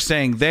what you're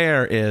saying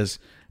there is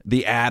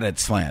the added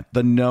slant,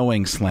 the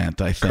knowing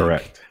slant, I think.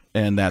 Correct.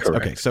 And that's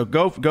Correct. Okay. So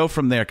go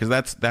from there because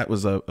that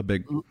was a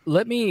big.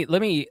 Let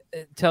me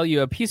tell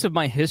you a piece of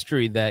my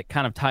history that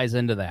kind of ties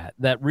into that.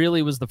 That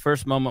really was the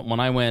first moment when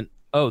I went,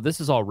 "Oh,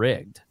 this is all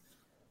rigged,"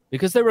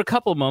 because there were a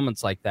couple of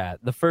moments like that.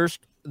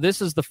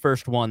 This is the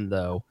first one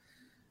though.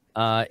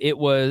 It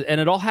was, and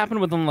it all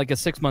happened within like a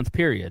 6-month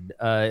period.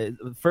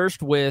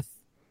 First with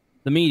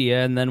the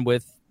media, and then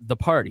with the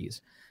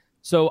parties.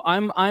 So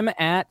I'm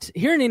at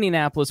here in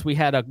Indianapolis. We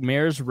had a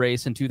mayor's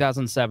race in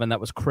 2007 that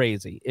was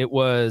crazy. It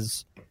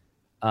was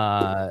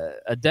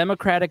a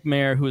Democratic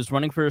mayor who was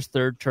running for his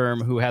third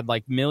term, who had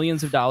like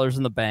millions of dollars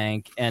in the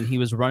bank, and he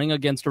was running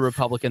against a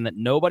Republican that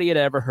nobody had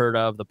ever heard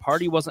of. The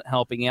party wasn't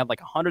helping. He had like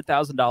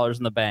 $100,000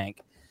 in the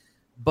bank,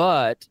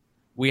 but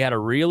we had a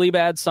really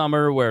bad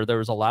summer where there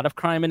was a lot of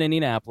crime in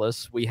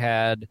Indianapolis. We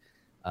had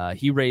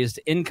he raised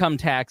income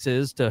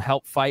taxes to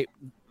help fight.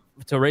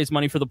 To raise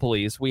money for the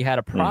police. We had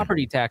a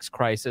property tax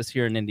crisis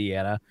here in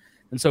Indiana.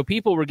 And so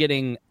people were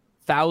getting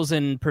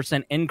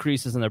 1,000%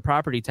 increases in their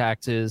property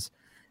taxes.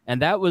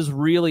 And that was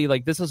really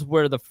like, this is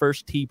where the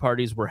first tea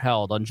parties were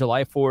held. On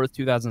July 4th,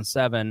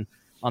 2007,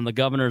 on the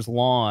governor's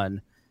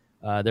lawn,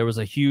 there was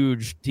a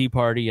huge tea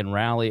party and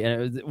rally.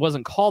 And it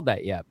wasn't called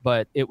that yet,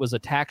 but it was a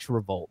tax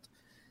revolt.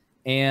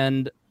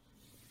 And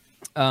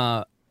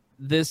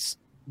this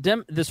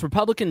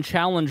Republican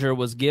challenger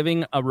was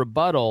giving a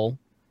rebuttal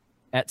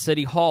at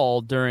City Hall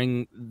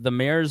during the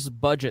mayor's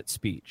budget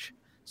speech.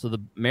 So the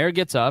mayor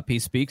gets up, he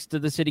speaks to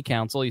the city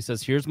council, he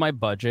says, "Here's my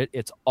budget."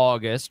 It's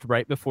August,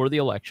 right before the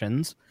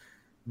elections.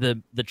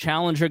 The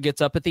challenger gets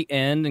up at the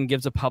end and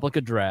gives a public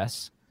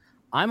address.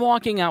 I'm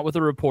walking out with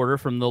a reporter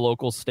from a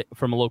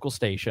local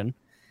station,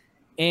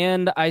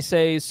 and I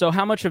say, "So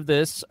how much of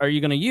this are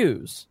you going to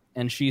use?"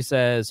 And she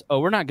says, "Oh,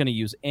 we're not going to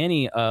use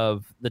any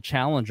of the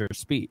challenger's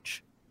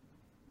speech."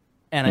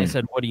 And I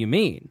said, "What do you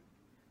mean?"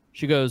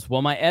 She goes,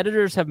 "Well, my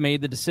editors have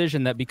made the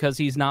decision that because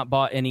he's not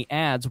bought any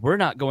ads, we're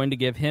not going to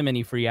give him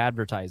any free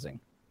advertising."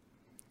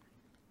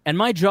 And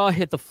my jaw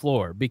hit the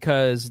floor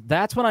because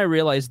that's when I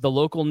realized the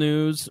local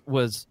news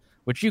was,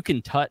 which you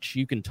can touch,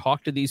 you can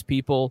talk to these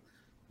people,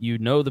 you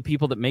know the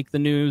people that make the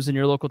news in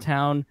your local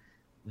town,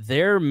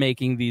 they're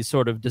making these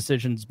sort of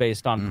decisions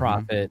based on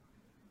profit.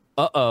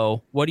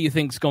 Uh-oh, what do you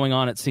think's going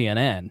on at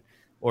CNN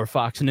or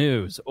Fox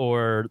News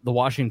or the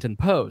Washington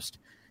Post?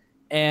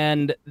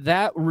 And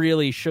that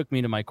really shook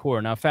me to my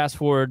core. Now, fast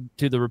forward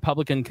to the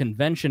Republican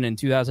convention in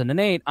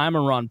 2008. I'm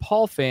a Ron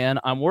Paul fan.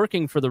 I'm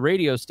working for the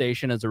radio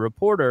station as a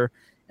reporter.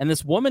 And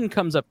this woman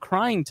comes up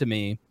crying to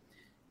me.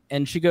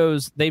 And she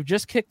goes, "They've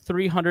just kicked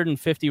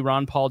 350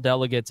 Ron Paul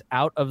delegates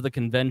out of the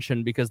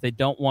convention because they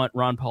don't want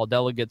Ron Paul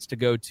delegates to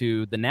go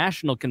to the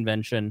national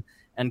convention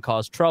and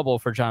cause trouble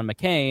for John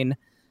McCain.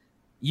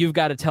 You've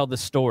got to tell the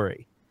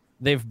story.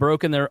 They've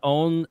broken their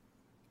own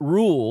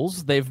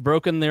rules. They've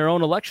broken their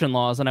own election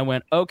laws. And I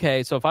went,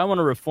 okay, so if I want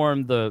to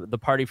reform the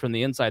party from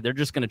the inside, they're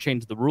just going to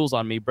change the rules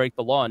on me, break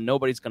the law, and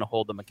nobody's going to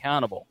hold them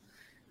accountable.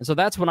 And so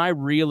that's when I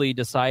really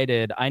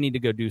decided I need to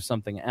go do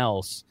something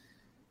else.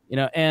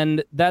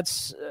 And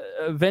that's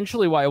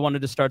eventually why I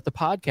wanted to start the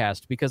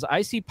podcast, because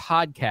I see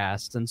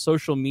podcasts and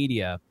social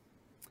media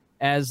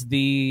as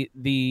the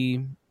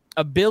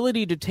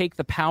ability to take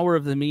the power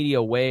of the media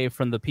away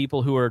from the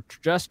people who are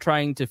just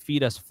trying to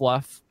feed us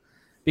fluff,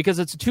 because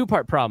it's a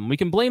two-part problem. We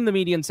can blame the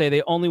media and say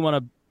they only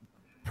want to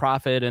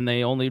profit and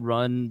they only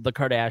run the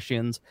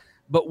Kardashians,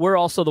 but we're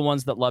also the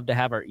ones that love to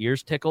have our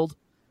ears tickled.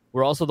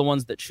 We're also the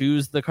ones that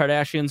choose the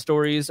Kardashian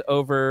stories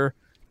over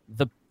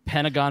the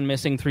Pentagon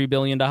missing $3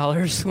 billion.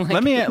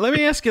 Let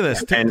me ask you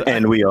this,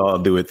 and we all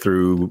do it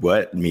through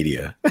what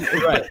media?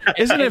 Right?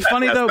 Isn't it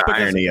funny though?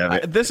 Because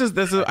this is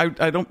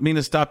I don't mean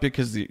to stop you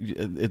because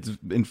it's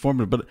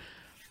informative, but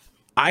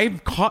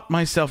I've caught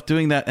myself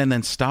doing that and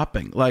then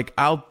stopping. Like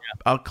I'll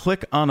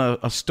click on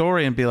a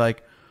story and be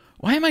like,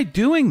 why am I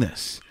doing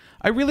this?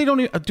 I really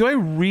don't. Do I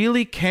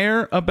really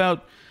care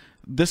about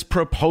this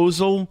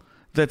proposal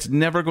that's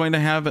never going to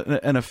have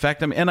an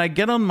effect? And I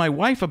get on my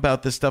wife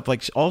about this stuff.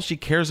 Like all she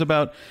cares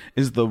about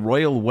is the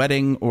royal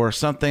wedding or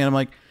something. And I'm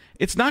like,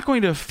 it's not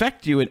going to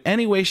affect you in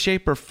any way,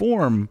 shape, or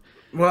form.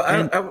 Well,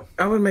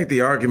 I would make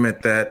the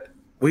argument that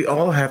we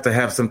all have to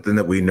have something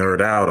that we nerd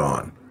out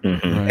on.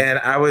 Mm-hmm. Right. And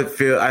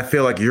I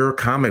feel like your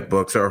comic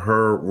books are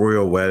her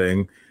royal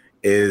wedding,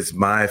 is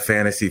my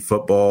fantasy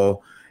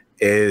football,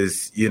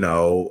 is,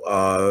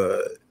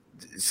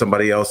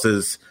 somebody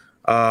else's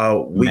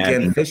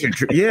weekend fishing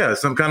trip. Yeah,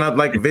 some kind of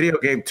like video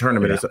game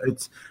tournament. Yeah.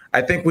 It's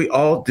I think we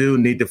all do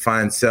need to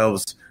find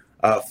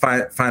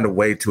find a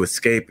way to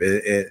escape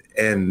it,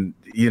 and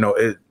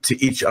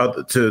to each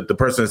other, to the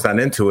person that's not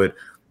into it.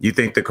 You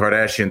think the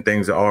Kardashian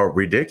things are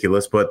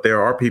ridiculous, but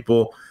there are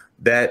people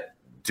that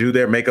do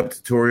their makeup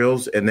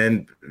tutorials and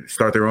then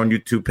start their own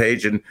YouTube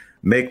page and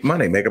make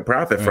money, make a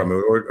profit from it,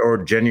 or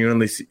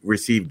genuinely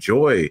receive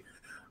joy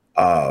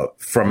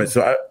from it.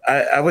 So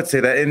I would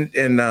say that,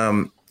 and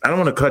I don't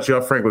want to cut you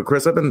off, Frank, but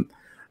Chris, I've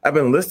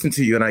been listening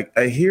to you, and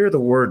I hear the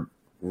word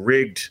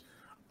rigged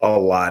a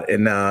lot,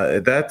 and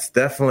that's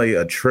definitely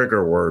a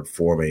trigger word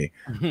for me.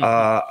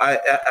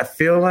 I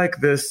feel like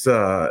this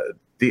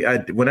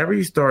whenever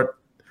you start,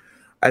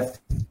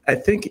 I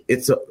think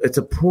it's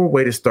a poor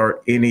way to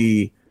start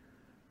any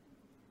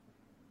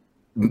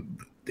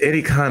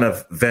kind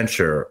of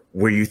venture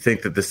where you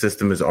think that the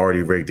system is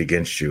already rigged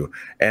against you,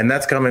 and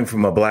that's coming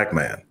from a black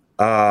man.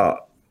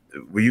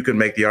 Where you can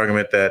make the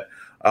argument that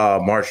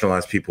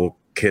marginalized people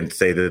can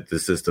say that the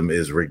system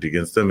is rigged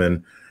against them.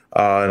 And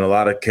in a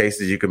lot of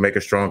cases, you can make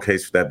a strong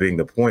case for that being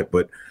the point.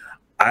 But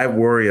I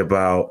worry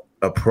about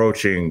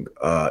approaching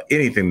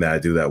anything that I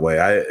do that way.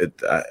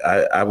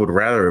 I would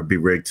rather it be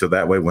rigged so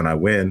that way when I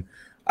win,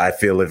 I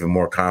feel even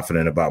more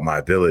confident about my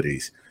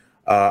abilities.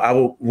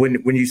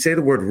 When you say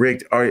the word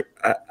rigged, I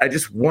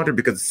just wonder,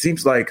 because it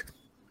seems like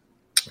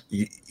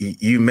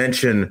you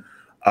mentioned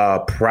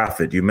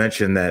profit. You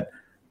mentioned that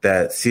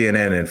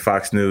CNN and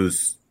Fox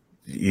News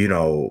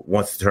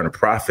wants to turn a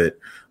profit,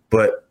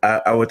 but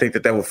I would think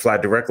that would fly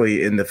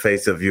directly in the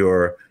face of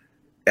your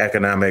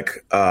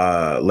economic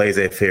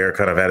laissez-faire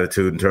kind of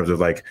attitude in terms of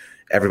like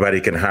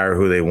everybody can hire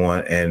who they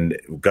want and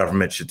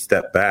government should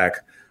step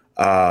back.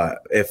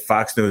 If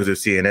Fox News or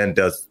CNN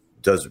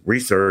does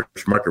research,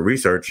 market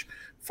research,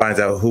 finds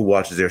out who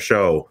watches their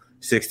show,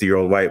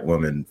 60-year-old white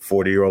women,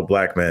 40-year-old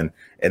black men,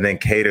 and then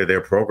cater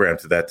their program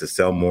to that to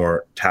sell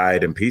more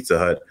Tide and Pizza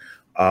Hut,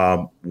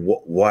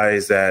 why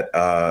is that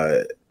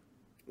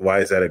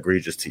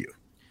egregious to you?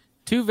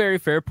 Two very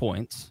fair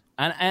points,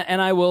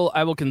 and I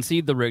will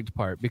concede the rigged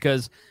part,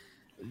 because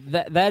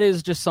that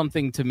is just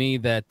something to me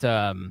that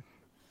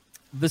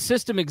the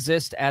system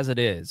exists as it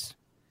is,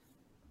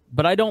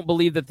 but I don't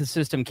believe that the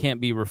system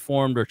can't be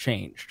reformed or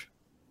changed.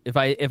 If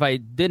I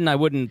didn't, I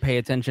wouldn't pay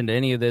attention to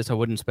any of this. I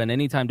wouldn't spend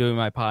any time doing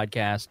my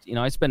podcast.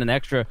 I spend an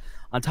extra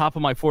on top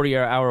of my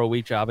 40-hour a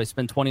week job. I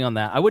spend 20 on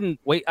that. I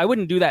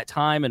wouldn't do that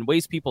time and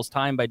waste people's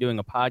time by doing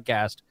a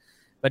podcast.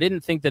 But I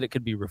didn't think that it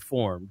could be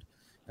reformed.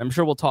 I'm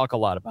sure we'll talk a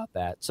lot about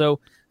that. So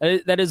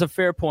that is a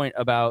fair point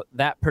about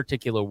that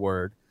particular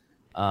word.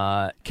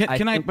 Can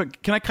I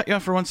cut you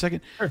off for 1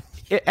 second? Sure.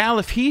 Al,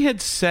 if he had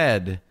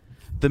said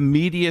the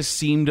media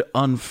seemed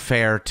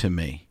unfair to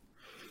me,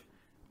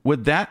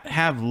 would that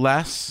have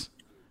less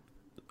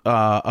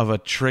of a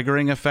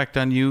triggering effect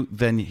on you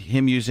than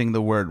him using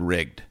the word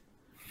rigged?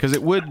 Because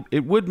it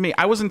would me.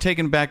 I wasn't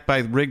taken back by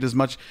rigged as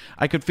much.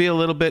 I could feel a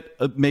little bit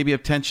maybe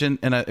of tension,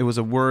 and it was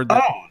a word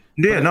that,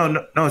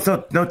 no, it's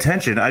no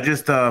tension. I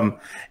just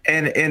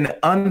and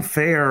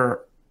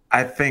unfair,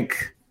 I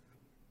think,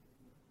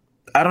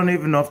 I don't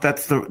even know if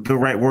that's the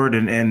right word.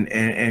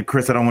 And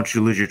Chris, I don't want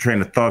you to lose your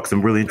train of thought, because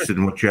I'm really interested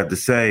in what you have to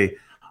say.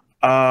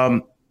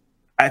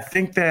 I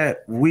think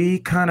that we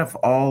kind of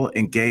all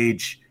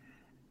engage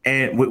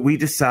and we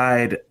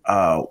decide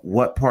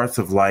what parts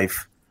of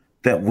life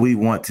that we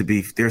want to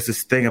be. There's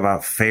this thing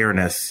about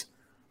fairness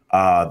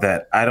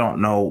that I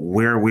don't know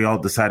where we all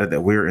decided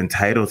that we're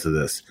entitled to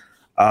this.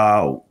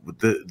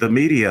 The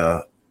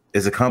media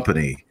is a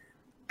company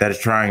that is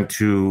trying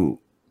to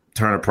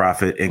turn a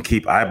profit and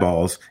keep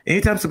eyeballs.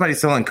 Anytime somebody's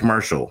selling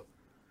commercials,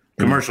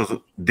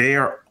 they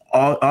are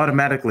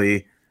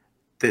automatically,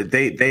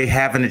 they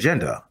have an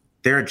agenda.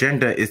 Their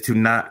agenda is to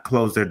not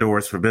close their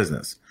doors for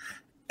business.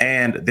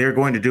 And they're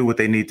going to do what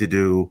they need to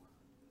do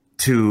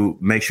to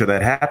make sure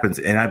that happens.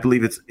 And I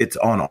believe it's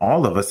on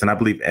all of us. And I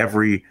believe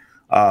every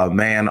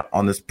man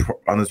on this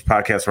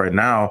podcast right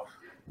now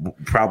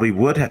probably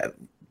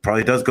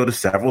does go to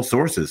several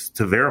sources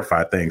to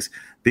verify things,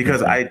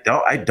 because I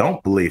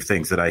don't believe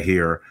things that I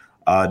hear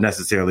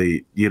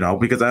necessarily,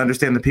 because I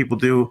understand that people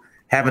do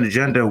have an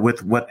agenda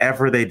with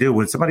whatever they do.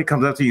 When somebody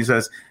comes up to you and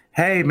says,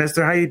 "Hey,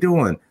 mister, how you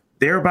doing?"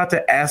 They're about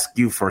to ask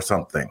you for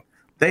something.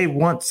 They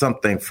want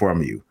something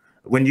from you.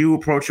 When you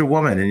approach a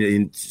woman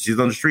and she's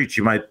on the street,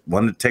 you might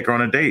want to take her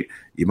on a date.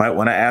 You might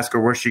want to ask her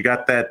where she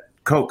got that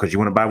coat because you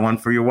want to buy one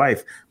for your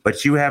wife.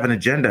 But you have an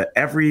agenda.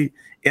 Every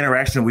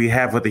interaction we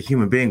have with a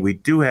human being, we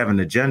do have an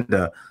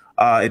agenda.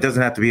 It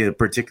doesn't have to be a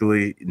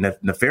particularly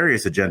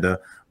nefarious agenda.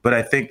 But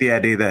I think the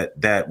idea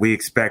that we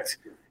expect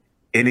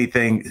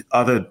anything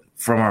other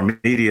from our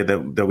media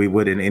that we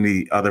would in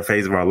any other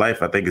phase of our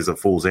life, I think is a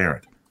fool's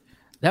errand.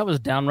 That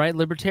was downright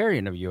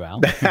libertarian of you, Al.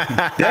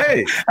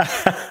 Hey,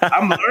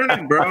 I'm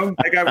learning, bro.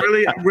 Like I'm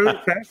really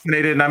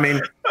fascinated. And I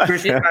mean,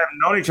 Christian and I have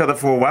known each other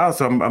for a while,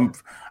 so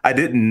I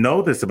didn't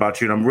know this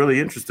about you, and I'm really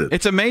interested.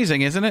 It's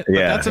amazing, isn't it?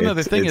 Yeah, but that's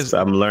another thing.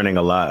 I'm learning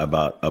a lot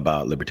about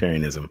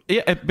libertarianism.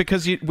 Yeah,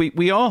 because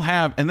we all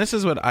have, and this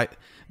is what I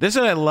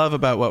love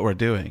about what we're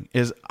doing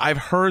is I've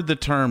heard the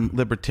term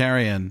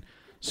libertarian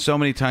so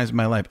many times in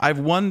my life. I've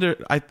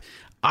wondered.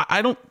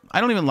 I don't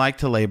even like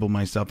to label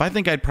myself. I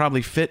think I'd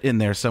probably fit in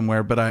there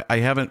somewhere, but I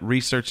haven't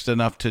researched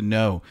enough to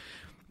know.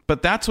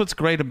 But that's what's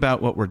great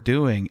about what we're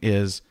doing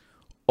is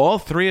all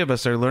three of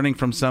us are learning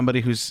from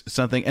somebody who's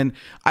something. And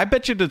I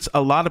bet you that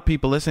a lot of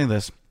people listening to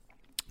this.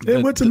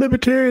 Hey, what's a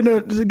libertarian?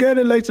 It's a guy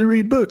that likes to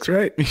read books,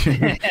 right? But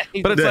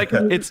it's like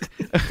it's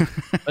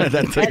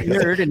that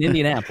nerd in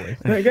Indianapolis.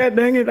 God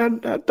dang it! I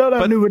thought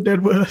I knew what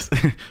that was.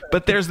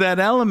 But there's that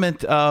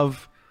element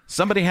of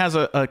somebody has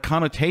a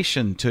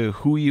connotation to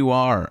who you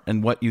are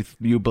and what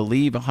you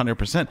believe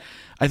 100%.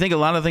 I think a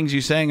lot of things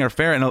you're saying are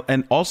fair,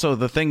 and also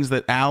the things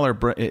that Al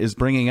is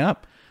bringing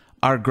up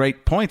are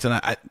great points, and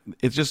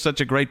it's just such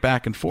a great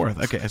back and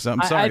forth. Okay, so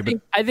I'm sorry.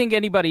 I think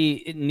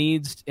anybody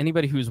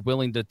who's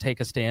willing to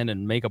take a stand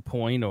and make a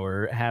point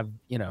or have,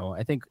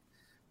 I think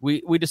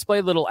we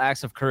display little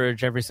acts of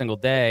courage every single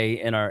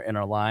day in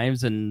our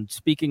lives, and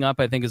speaking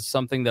up, I think, is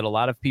something that a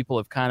lot of people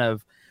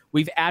have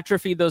we've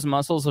atrophied those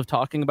muscles of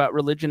talking about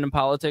religion and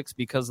politics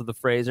because of the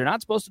phrase, "You're not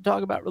supposed to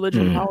talk about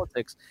religion and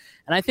politics."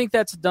 And I think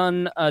that's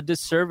done a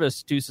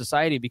disservice to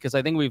society, because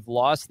I think we've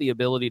lost the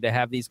ability to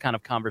have these kind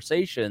of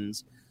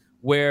conversations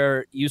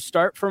where you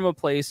start from a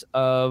place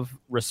of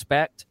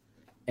respect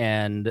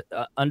and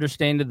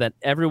understanding that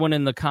everyone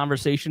in the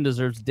conversation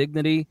deserves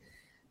dignity,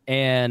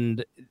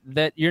 and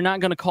that you're not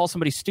going to call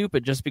somebody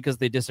stupid just because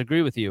they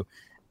disagree with you.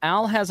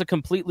 Al has a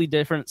completely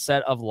different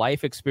set of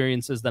life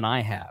experiences than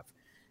I have.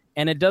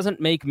 And it doesn't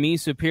make me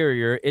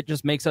superior. It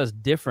just makes us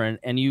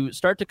different. And you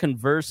start to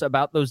converse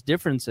about those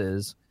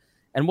differences.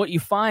 And what you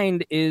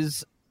find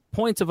is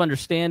points of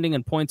understanding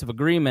and points of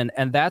agreement.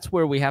 And that's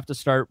where we have to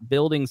start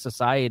building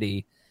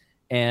society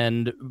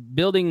and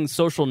building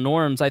social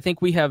norms. I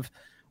think we have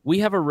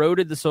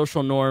eroded the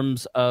social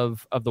norms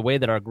of the way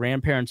that our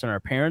grandparents and our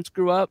parents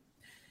grew up.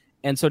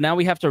 And so now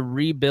we have to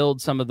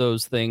rebuild some of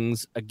those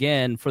things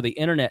again for the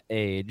internet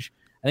age.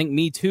 I think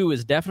Me Too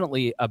is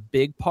definitely a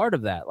big part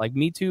of that. Like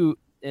Me Too,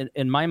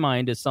 in my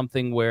mind, is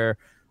something where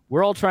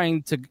we're all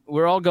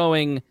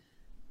going,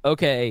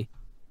 okay,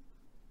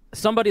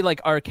 somebody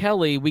like R.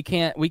 Kelly, we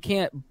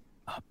can't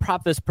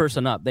prop this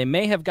person up. They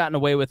may have gotten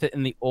away with it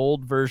in the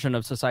old version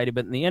of society,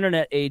 but in the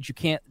internet age, you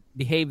can't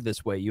behave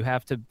this way. You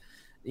have to,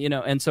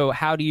 and so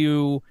how do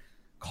you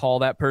call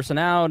that person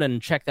out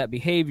and check that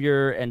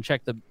behavior and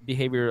check the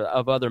behavior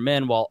of other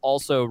men while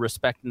also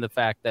respecting the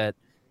fact that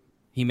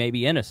he may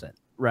be innocent,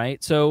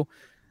 right? So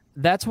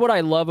that's what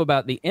I love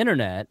about the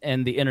internet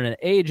and the internet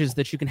age, is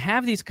that you can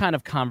have these kind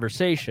of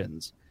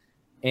conversations,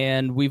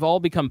 and we've all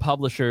become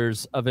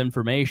publishers of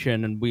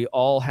information, and we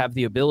all have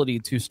the ability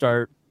to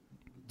start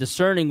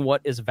discerning what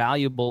is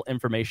valuable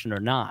information or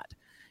not.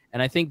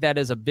 And I think that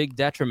is a big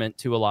detriment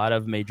to a lot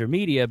of major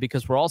media,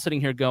 because we're all sitting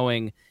here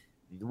going,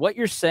 what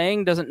you're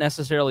saying doesn't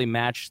necessarily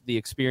match the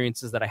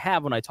experiences that I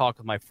have when I talk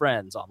with my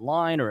friends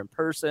online or in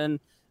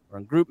person or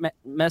in group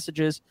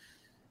messages.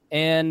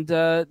 And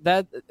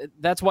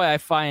that's why I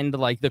find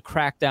like the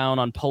crackdown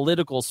on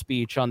political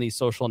speech on these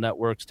social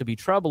networks to be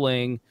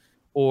troubling,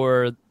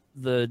 or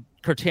the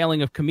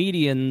curtailing of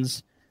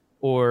comedians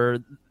or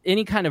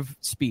any kind of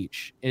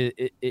speech.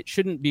 It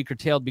shouldn't be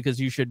curtailed, because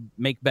you should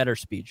make better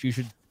speech. You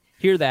should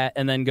hear that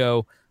and then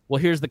go,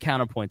 well, here's the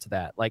counterpoint to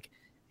that. Like,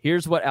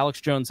 here's what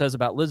Alex Jones says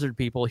about lizard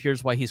people.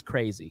 Here's why he's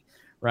crazy,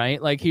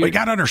 right? Like you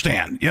got to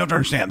understand. You have to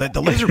understand that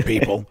the lizard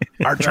people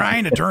are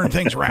trying to turn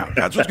things around.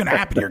 That's what's going to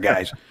happen here,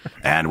 guys.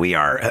 And we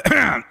are.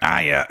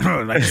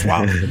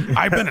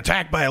 I've been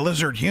attacked by a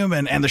lizard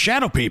human, and the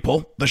shadow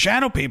people,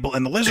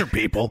 and the lizard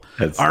people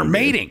are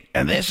mating.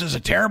 And this is a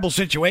terrible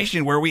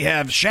situation where we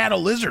have shadow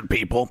lizard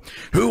people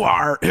who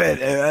are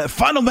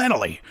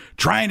fundamentally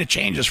trying to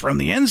change us from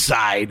the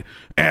inside.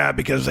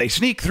 Because they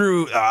sneak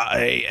through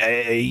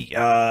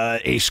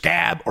a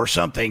scab or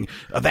something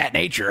of that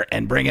nature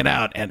and bring it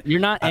out. And you're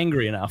not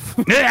angry enough.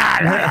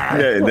 Yeah,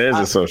 there's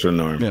a social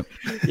norm.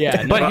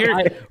 Yeah, but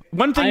here,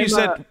 one thing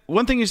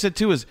you said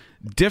too is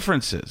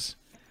differences.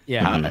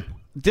 Yeah,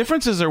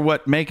 differences are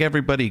what make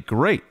everybody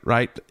great,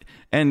 right?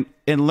 And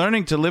in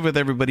learning to live with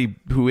everybody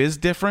who is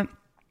different,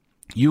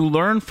 you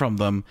learn from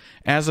them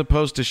as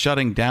opposed to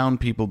shutting down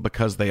people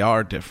because they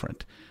are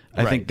different.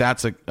 I think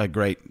that's a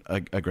great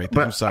thing.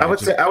 But I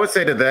would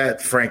say to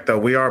that, Frank, though,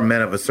 we are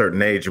men of a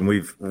certain age, and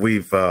we've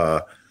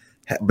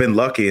been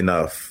lucky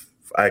enough.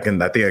 I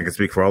think I can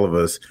speak for all of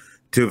us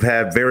to have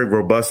had very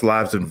robust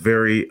lives and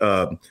very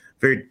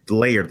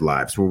layered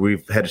lives where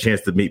we've had a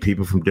chance to meet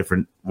people from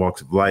different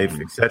walks of life,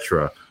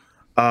 etc.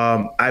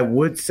 I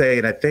would say,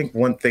 and I think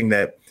one thing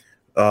that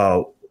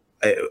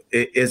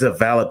is a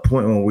valid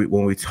point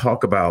when we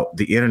talk about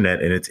the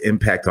internet and its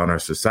impact on our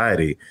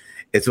society.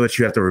 It's what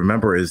you have to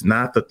remember is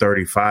not the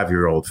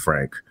 35-year-old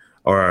Frank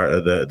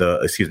or the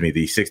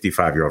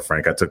 65-year-old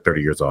Frank. I took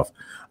 30 years off.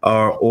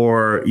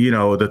 Or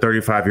the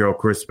 35-year-old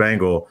Chris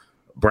Spangle.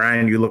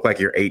 Brian, you look like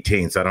you're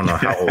 18, so I don't know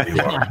how old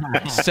you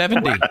are.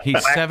 70.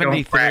 He's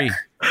 73.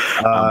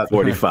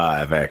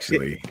 45,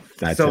 actually.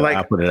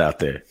 I'll put it out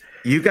there.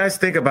 You guys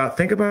think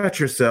about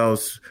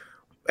yourselves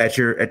at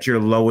your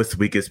lowest,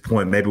 weakest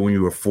point. Maybe when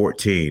you were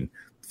 14,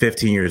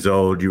 15 years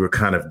old, you were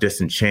kind of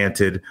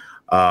disenchanted.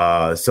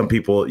 Some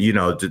people, they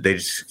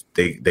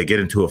get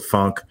into a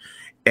funk,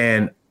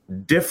 and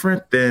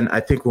different than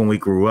I think when we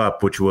grew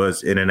up, which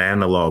was in an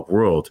analog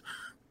world.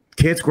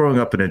 Kids growing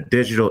up in a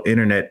digital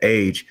internet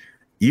age,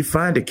 you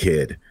find a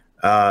kid,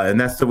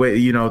 and that's the way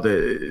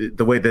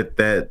the way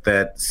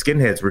that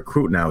skinheads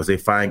recruit now is they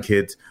find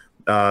kids.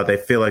 They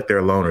feel like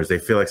they're loners. They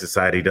feel like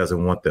society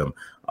doesn't want them.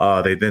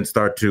 They then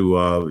start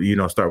to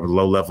start with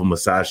low level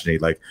misogyny,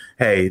 like,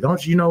 hey,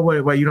 don't you know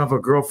why you don't have a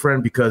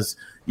girlfriend because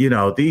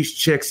these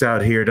chicks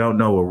out here don't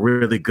know a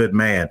really good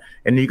man.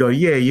 And you go,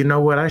 yeah, you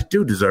know what? I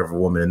do deserve a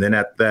woman. And then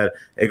after that,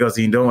 it goes,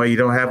 you know why you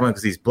don't have one?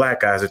 Because these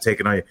black guys are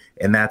taking on you.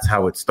 And that's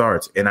how it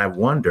starts. And I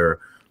wonder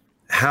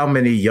how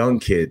many young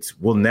kids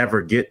will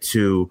never get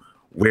to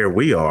where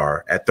we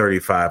are at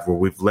 35, where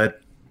we've led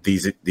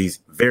these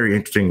very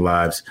interesting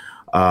lives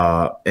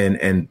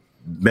and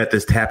met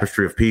this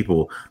tapestry of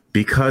people,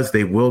 because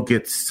they will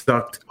get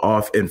sucked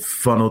off and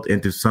funneled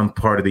into some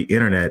part of the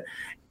internet.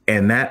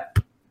 And that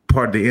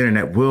part of the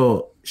internet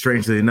will,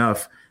 strangely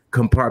enough,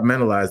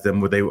 compartmentalize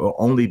them, where they will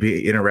only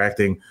be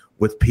interacting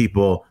with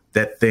people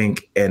that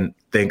think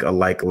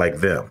alike like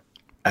them.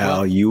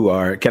 Al, do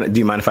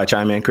you mind if I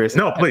chime in, Chris?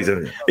 No, please.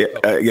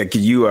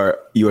 You are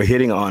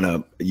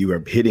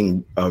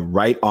hitting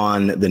right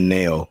on the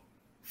nail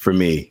for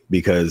me,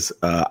 because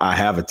I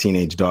have a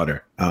teenage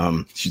daughter.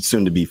 She's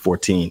soon to be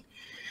 14.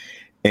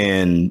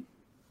 And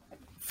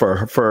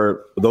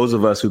for those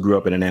of us who grew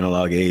up in an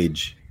analog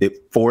age,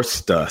 it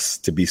forced us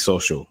to be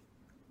social.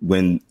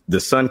 When the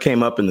sun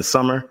came up in the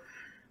summer,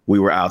 we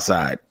were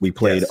outside. We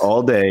played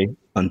all day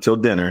until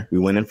dinner. We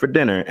went in for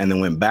dinner and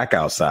then went back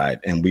outside,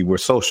 and we were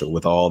social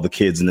with all the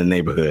kids in the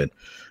neighborhood,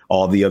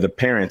 all the other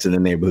parents in the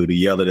neighborhood who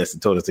yelled at us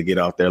and told us to get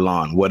off their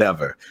lawn,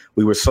 whatever.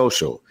 We were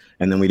social.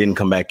 And then we didn't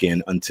come back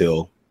in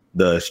until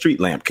the street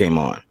lamp came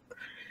on.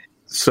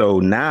 So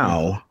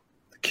now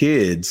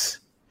kids,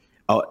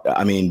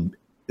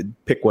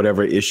 pick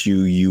whatever issue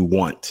you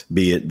want,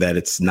 be it that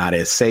it's not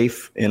as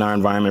safe in our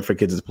environment for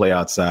kids to play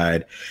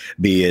outside,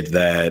 be it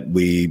that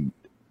we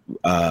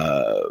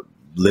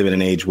live in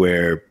an age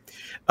where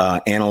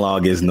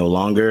analog is no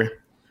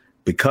longer,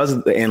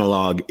 because the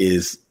analog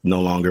is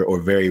no longer or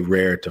very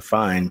rare to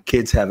find,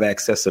 kids have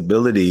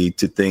accessibility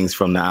to things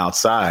from the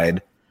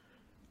outside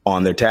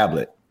on their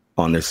tablet,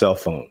 on their cell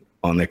phone,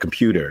 on their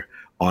computer,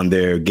 on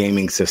their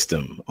gaming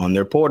system, on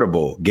their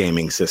portable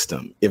gaming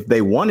system. If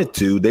they wanted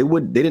to, they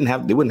wouldn't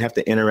have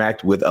to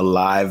interact with a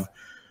live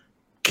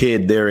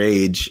kid their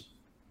age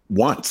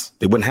once.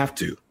 They wouldn't have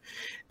to.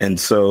 And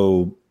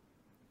so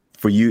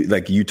for you,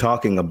 like you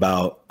talking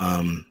about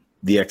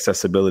the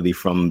accessibility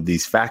from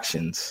these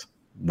factions,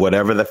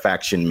 whatever the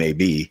faction may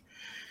be,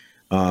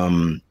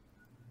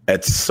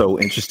 it's so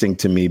interesting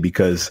to me,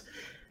 because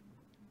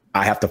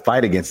I have to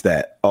fight against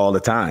that all the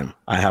time.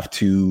 I have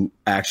to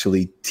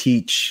actually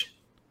teach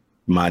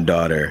my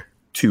daughter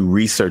to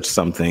research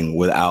something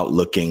without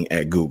looking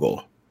at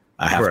Google.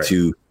 I have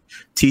to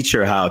teach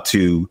her how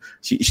to,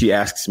 she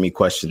asks me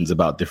questions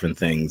about different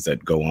things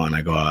that go on.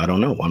 I go, I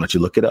don't know. Why don't you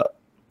look it up?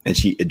 And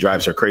it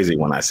drives her crazy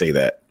when I say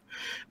that,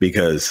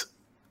 because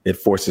it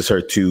forces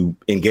her to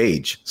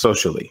engage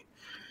socially.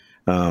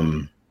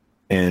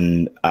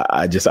 And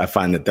I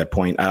find at that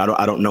point,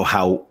 I don't know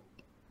how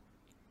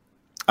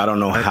I don't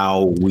know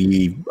how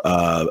we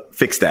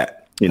fix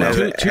that. You know,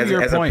 to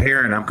your point, a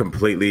parent,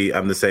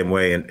 I'm the same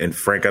way. And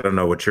Frank, I don't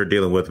know what you're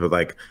dealing with, but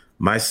like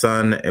my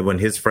son, and when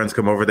his friends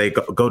come over, they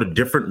go to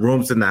different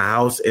rooms in the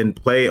house and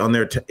play on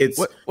their.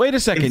 Wait a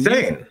second.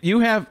 Insane.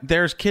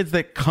 There's kids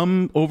that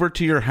come over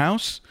to your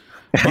house.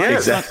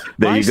 Yes.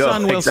 My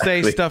son will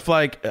say stuff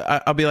like,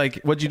 I'll be like,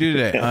 "What'd you do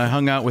today?" "I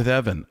hung out with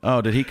Evan."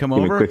 "Oh, did he come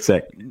over?" Quick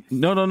sec.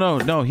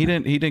 No, he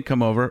didn't. He didn't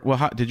come over.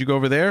 "Well, did you go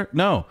over there?"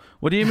 "No."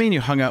 "What do you mean you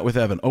hung out with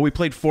Evan?" "Oh, we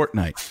played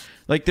Fortnite."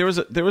 Like there was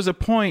a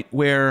point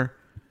where,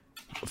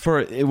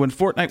 when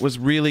Fortnite was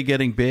really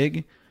getting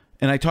big,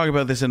 and I talk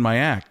about this in my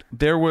act,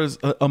 there was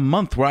a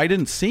month where I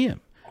didn't see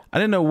him. I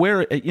didn't know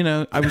where.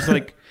 I was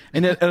like,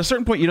 and at a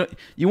certain point,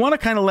 you want to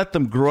kind of let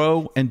them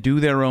grow and do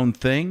their own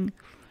thing,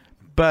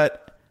 but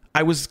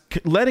I was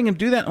letting him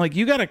do that. Like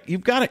you've got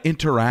to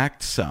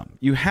interact some.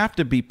 You have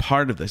to be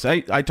part of this.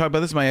 I talk about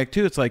this in my act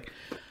too. It's like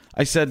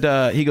I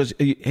said. He goes,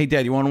 "Hey,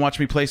 Dad, you want to watch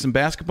me play some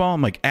basketball?"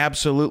 I'm like,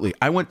 "Absolutely."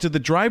 I went to the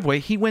driveway.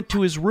 He went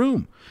to his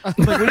room. I'm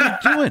like, "What are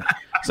you doing?"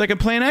 It's like, "I'm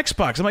playing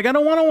Xbox." I'm like, "I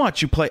don't want to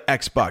watch you play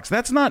Xbox.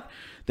 That's not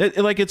that."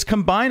 Like it's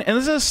combined. And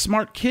this is a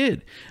smart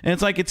kid. And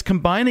it's like it's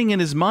combining in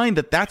his mind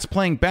that's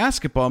playing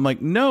basketball. I'm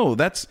like, no,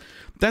 that's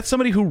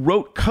somebody who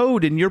wrote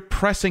code and you're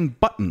pressing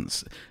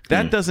buttons.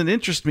 That doesn't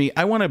interest me.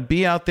 I want to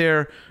be out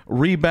there,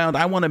 rebound.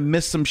 I want to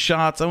miss some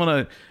shots. I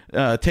want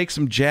to take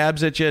some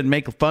jabs at you and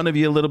make fun of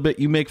you a little bit.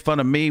 You make fun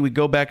of me. We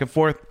go back and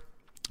forth.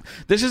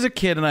 This is a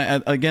kid,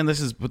 and again, this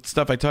is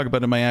stuff I talk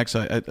about in my acts.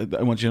 I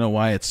want you to know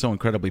why it's so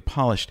incredibly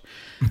polished.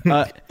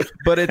 But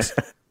it's...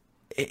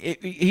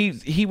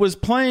 He was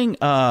playing.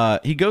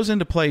 He goes in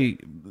to play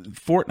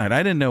Fortnite.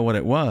 I didn't know what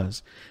it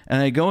was,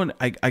 and I go in.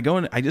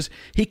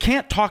 He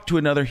can't talk to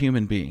another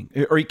human being,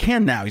 or he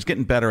can now. He's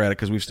getting better at it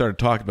because we've started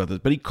talking about this.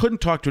 But he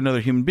couldn't talk to another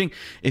human being.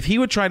 If he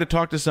would try to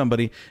talk to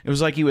somebody, it was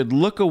like he would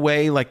look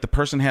away, like the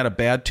person had a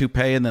bad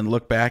toupee, and then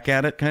look back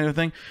at it, kind of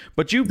thing.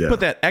 But you put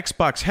that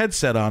Xbox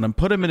headset on him,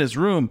 put him in his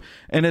room,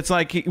 and it's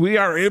like we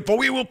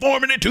will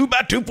form in a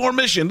 2x2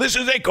 formation. This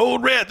is a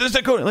code red. This is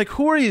a code. Like,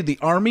 who are you, the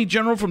Army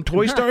general from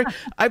Toy Story?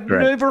 I've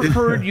never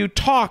heard you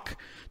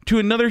to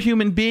another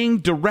human being,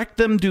 direct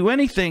them, do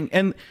anything.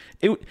 And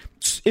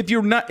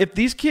if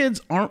these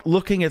kids aren't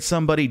looking at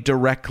somebody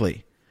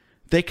directly,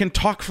 they can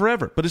talk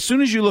forever. But as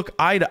soon as you look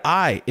eye to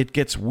eye, it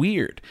gets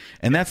weird.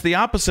 And that's the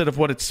opposite of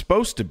what it's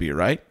supposed to be,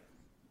 right?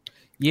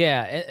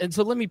 Yeah. And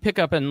so let me pick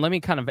up and let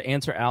me kind of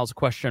answer Al's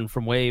question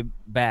from way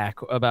back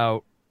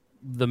about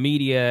the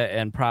media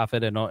and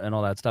profit and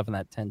all that stuff and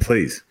that tension.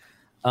 Please.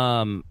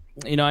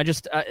 I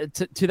just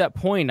to that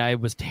point, I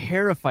was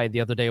terrified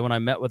the other day when I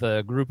met with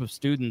a group of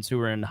students who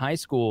were in high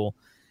school,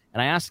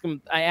 and I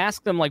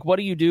asked them like, "What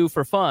do you do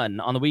for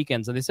fun on the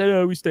weekends?" And they said,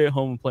 "Oh, we stay at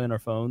home and play on our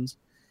phones."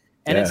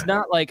 And it's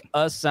not like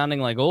us sounding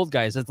like old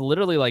guys. It's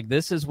literally like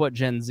this is what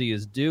Gen Z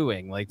is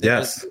doing. Like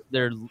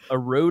they're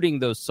eroding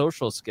those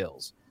social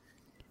skills,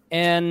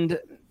 and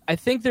I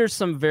think there's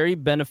some very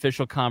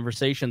beneficial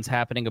conversations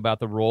happening about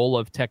the role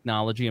of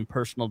technology and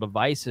personal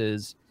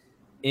devices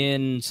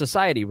in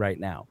society right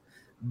now.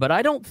 But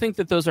I don't think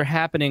that those are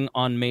happening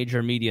on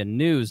major media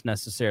news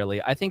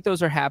necessarily. I think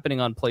those are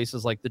happening on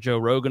places like the Joe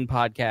Rogan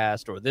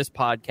podcast or this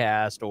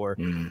podcast or,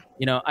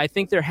 I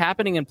think they're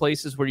happening in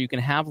places where you can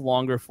have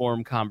longer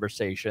form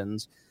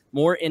conversations,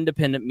 more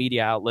independent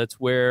media outlets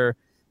where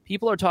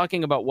people are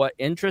talking about what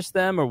interests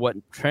them or what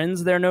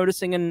trends they're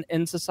noticing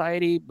in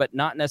society, but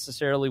not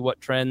necessarily what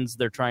trends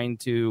they're trying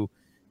to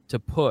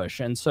push.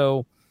 And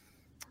so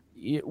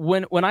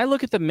when I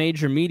look at the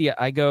major media,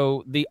 I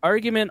go, the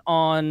argument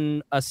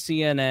on a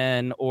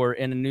CNN or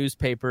in a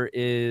newspaper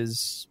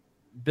is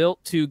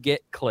built to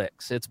get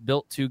clicks. It's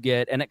built to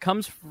get, and it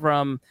comes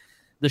from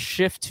the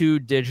shift to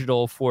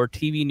digital for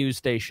TV news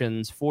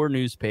stations, for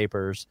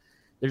newspapers.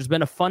 There's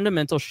been a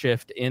fundamental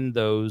shift in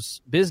those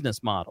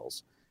business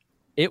models.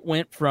 It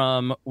went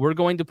from, we're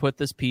going to put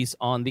this piece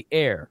on the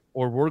air,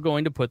 or we're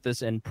going to put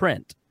this in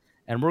print,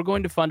 and we're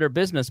going to fund our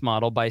business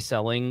model by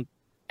selling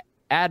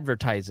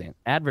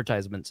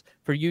advertisements.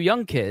 For you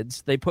young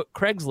kids, they put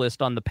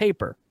Craigslist on the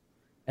paper,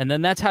 and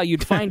then that's how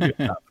you'd find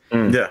yourself.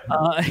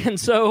 And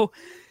so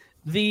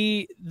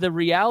the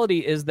reality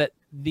is that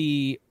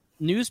the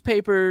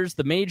newspapers,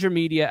 the major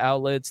media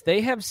outlets,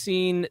 they have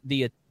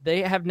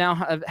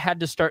now had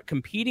to start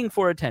competing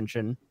for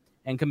attention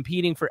and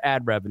competing for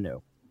ad revenue.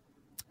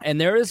 And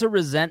there is a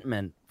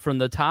resentment from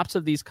the tops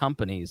of these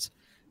companies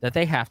that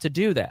they have to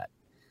do that.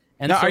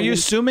 And now, so are you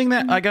assuming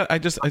that?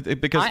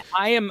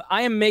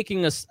 I'm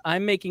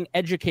making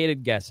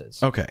educated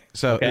guesses. Okay,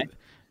 so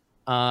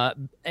I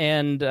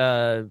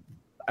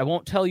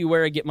won't tell you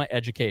where I get my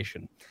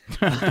education.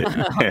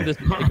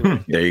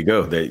 There you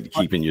go. They're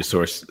keeping your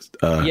source.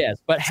 Yes,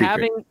 but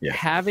secret.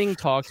 having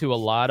talked to a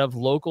lot of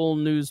local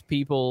news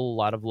people, a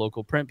lot of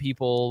local print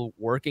people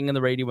working in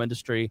the radio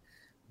industry,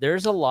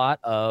 there's a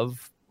lot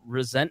of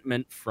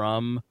resentment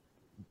from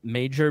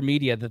major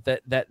media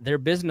that their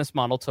business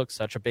model took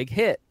such a big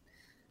hit.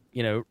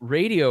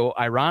 radio,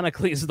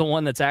 ironically, is the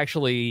one that's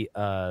actually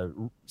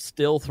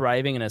still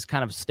thriving and has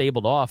kind of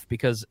stabled off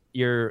because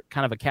you're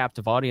kind of a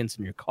captive audience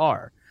in your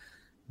car.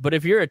 But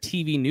if you're a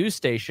TV news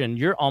station,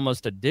 you're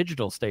almost a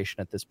digital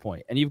station at this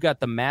point. And you've got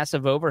the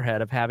massive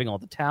overhead of having all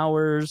the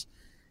towers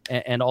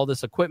and all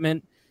this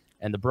equipment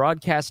and the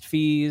broadcast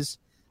fees.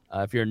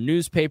 If you're a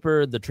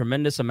newspaper, the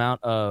tremendous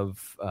amount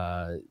of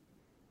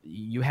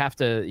you have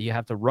to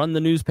run the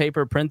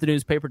newspaper, print the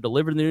newspaper,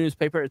 deliver the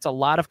newspaper. It's a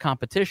lot of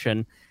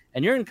competition.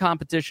 And you're in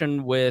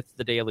competition with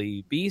the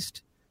Daily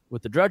Beast,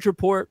 with the Drudge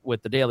Report,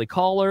 with the Daily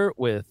Caller,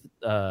 with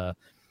Raw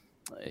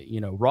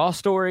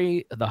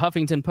Story, the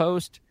Huffington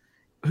Post,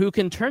 who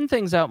can turn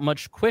things out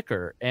much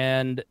quicker,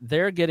 and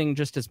they're getting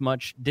just as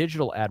much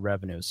digital ad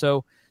revenue.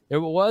 So there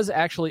was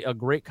actually a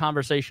great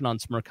conversation on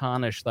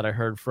Smerconish that I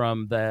heard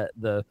from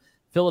the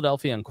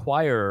Philadelphia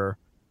Inquirer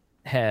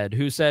head,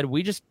 who said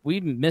we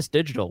missed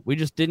digital. We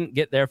just didn't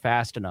get there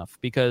fast enough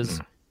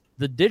because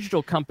the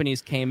digital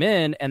companies came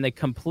in and they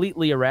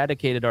completely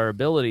eradicated our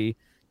ability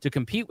to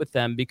compete with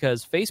them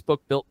because Facebook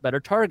built better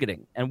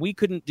targeting, and we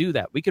couldn't do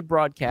that. We could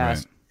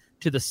broadcast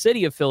to the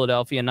city of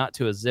Philadelphia, not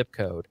to a zip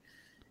code.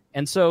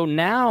 And so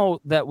now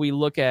that we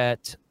look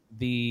at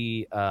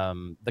the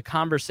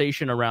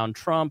conversation around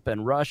Trump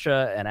and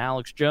Russia and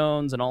Alex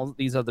Jones and all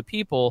these other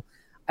people,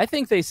 I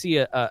think they see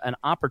an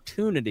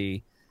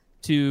opportunity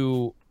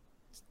to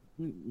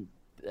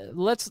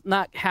let's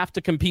not have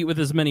to compete with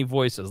as many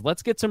voices.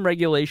 Let's get some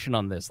regulation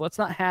on this. Let's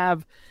not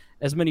have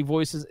as many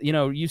voices.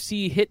 You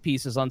see hit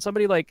pieces on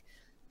somebody like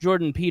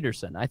Jordan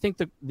Peterson. I think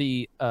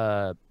the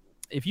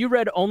if you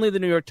read only the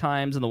New York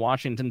Times and the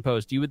Washington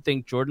Post, you would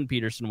think Jordan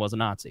Peterson was a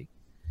Nazi.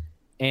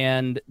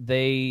 And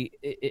he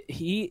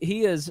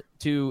is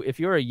if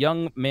you're a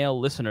young male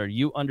listener,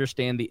 you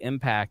understand the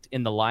impact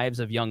in the lives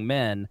of young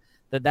men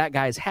that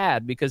guy's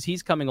had, because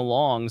he's coming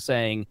along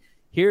saying,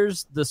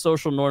 here's the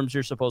social norms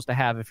you're supposed to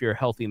have if you're a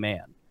healthy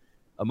man,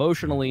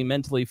 emotionally,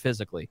 mentally,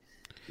 physically,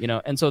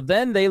 and so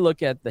then they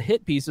look at the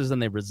hit pieces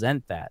and they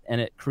resent that,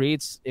 and it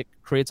creates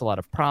a lot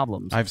of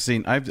problems.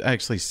 I've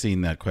actually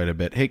seen that quite a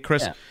bit. Hey,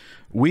 Chris,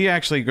 we're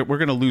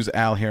going to lose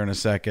Al here in a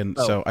second.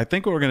 So I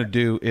think what we're going to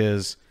do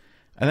is,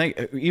 I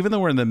think even though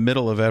we're in the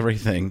middle of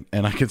everything,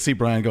 and I can see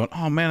Brian going,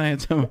 "Oh man, I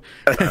had some."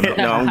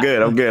 No, I'm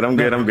good.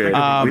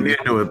 We need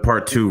to do a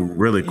part 2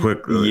 really quick.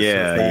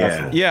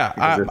 Yeah.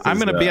 I'm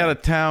going to be out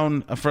of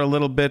town for a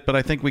little bit, but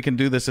I think we can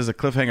do this as a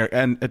cliffhanger,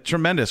 and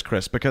tremendous,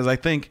 Chris, because I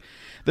think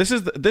this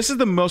is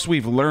the most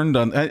we've learned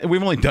on.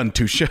 We've only done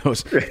 2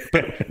 shows,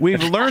 but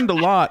we've learned a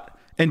lot.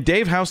 And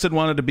Dave Houston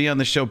wanted to be on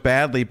the show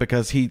badly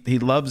because he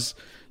loves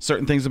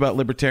certain things about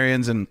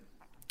libertarians, and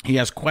he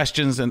has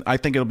questions, and I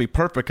think it'll be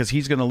perfect because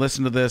he's going to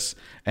listen to this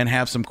and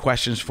have some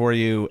questions for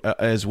you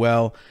as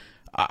well.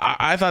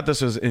 I thought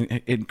this was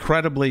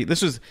incredibly.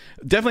 This was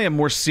definitely a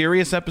more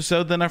serious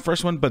episode than our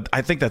first one, but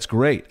I think that's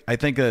great. I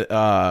think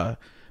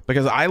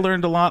because I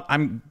learned a lot.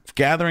 I'm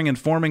gathering and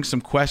forming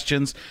some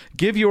questions.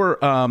 Give your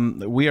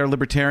We Are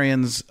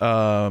Libertarians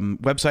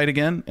website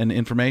again and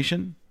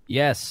information.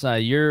 Yes,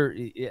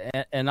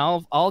 and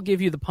I'll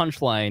give you the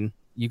punchline.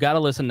 You got to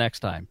listen next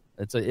time.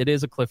 It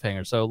is a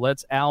cliffhanger. So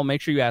Al,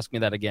 make sure you ask me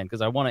that again,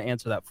 because I want to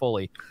answer that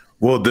fully.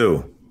 Will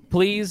do.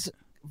 Please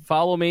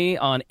follow me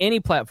on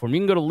any platform. You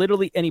can go to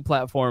literally any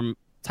platform,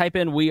 type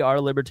in We Are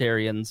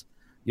Libertarians.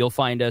 You'll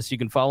find us. You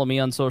can follow me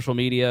on social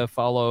media,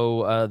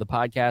 follow the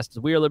podcast,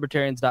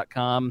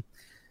 wearelibertarians.com.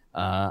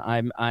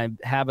 I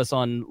have us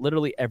on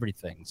literally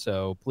everything.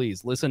 So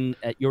please listen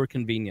at your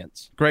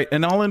convenience. Great.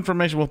 And all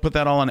information, we'll put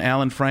that all on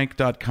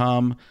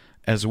alanfrank.com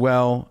as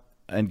well,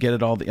 and get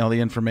it all the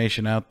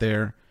information out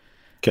there.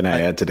 Can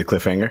I add to the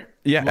cliffhanger?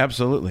 Yeah,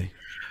 absolutely.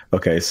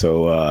 Okay,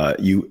 so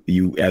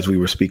you as we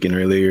were speaking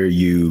earlier,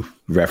 you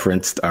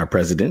referenced our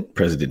president,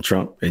 President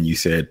Trump, and you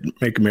said,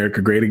 "Make America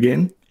Great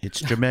Again."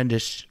 It's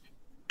tremendous.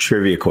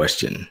 Trivia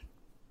question.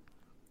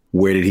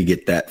 Where did he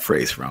get that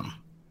phrase from?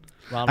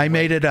 I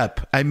made it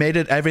up. I made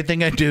it.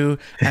 Everything I do,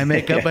 I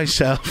make up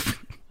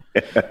myself.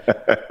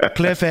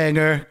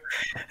 Cliffhanger.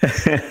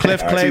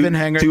 Cliff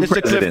Clavenhanger. It's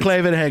a Cliff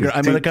Clavenhanger.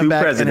 I'm going to come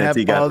back and have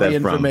all the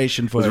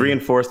information for you. It was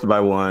reinforced by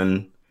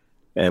one,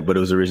 but it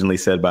was originally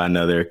said by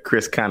another.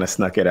 Chris kind of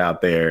snuck it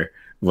out there,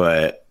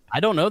 but I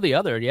don't know the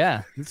other.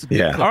 Yeah.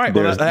 Yeah. All right.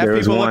 Well, have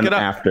people look it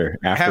up. After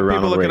have people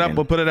Ronald look Reagan. it up.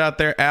 We'll put it out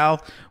there.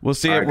 Al, we'll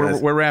see it.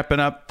 We're wrapping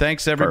up.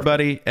 Thanks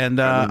everybody. Perfect. And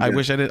I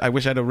wish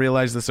I'd have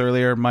realized this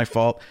earlier. My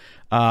fault.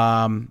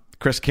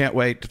 Chris, can't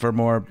wait for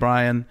more.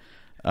 Brian,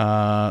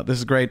 this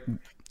is great.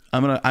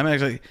 I'm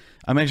actually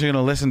going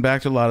to listen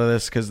back to a lot of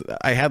this because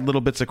I had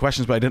little bits of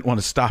questions, but I didn't want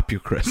to stop you,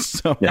 Chris.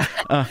 So,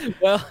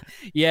 well,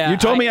 yeah, you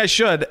told me I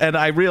should, and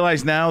I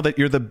realize now that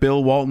you're the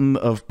Bill Walton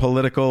of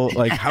political.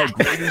 Like, how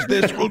great is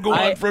this? We'll go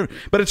on for,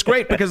 but it's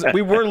great because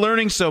we were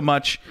learning so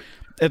much.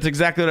 It's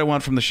exactly what I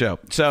want from the show.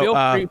 So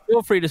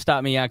feel free to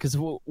stop me, because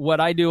what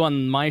I do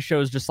on my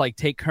show is just like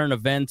take current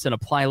events and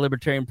apply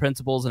libertarian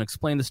principles and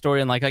explain the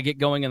story, and like I get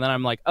going, and then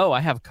I'm like, oh, I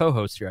have a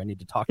co-host here I need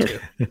to talk to.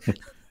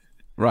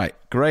 Right,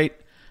 great.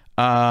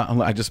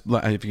 I just,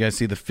 if you guys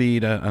see the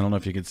feed, I don't know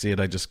if you can see it.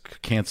 I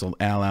just canceled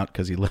Al out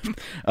because he left.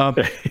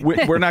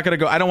 We're not going to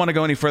go. I don't want to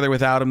go any further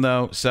without him,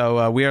 though. So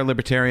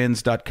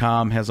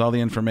wearelibertarians.com has all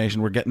the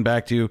information. We're getting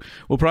back to you.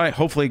 We'll probably,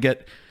 hopefully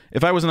get,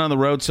 if I wasn't on the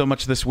road so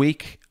much this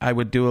week, I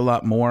would do a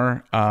lot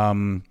more.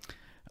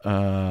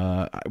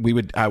 We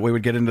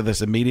would get into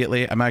this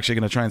immediately. I'm actually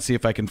going to try and see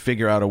if I can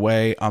figure out a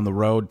way on the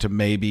road to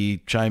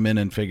maybe chime in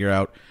and figure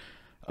out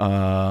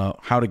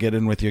how to get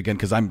in with you again,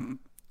 because I'm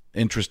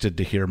interested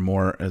to hear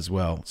more as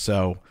well.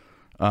 So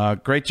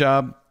great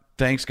job.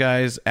 Thanks,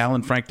 guys.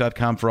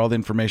 AlanFrank.com for all the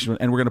information,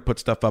 and we're going to put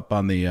stuff up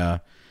on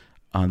the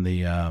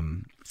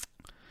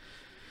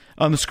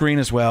screen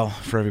as well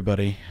for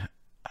everybody.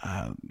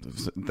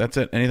 That's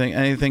it.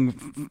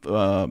 Anything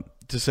to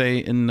say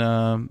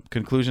in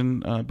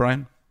conclusion,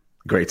 Brian?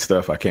 Great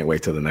stuff. I can't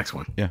wait till the next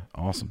one. Yeah,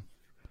 awesome.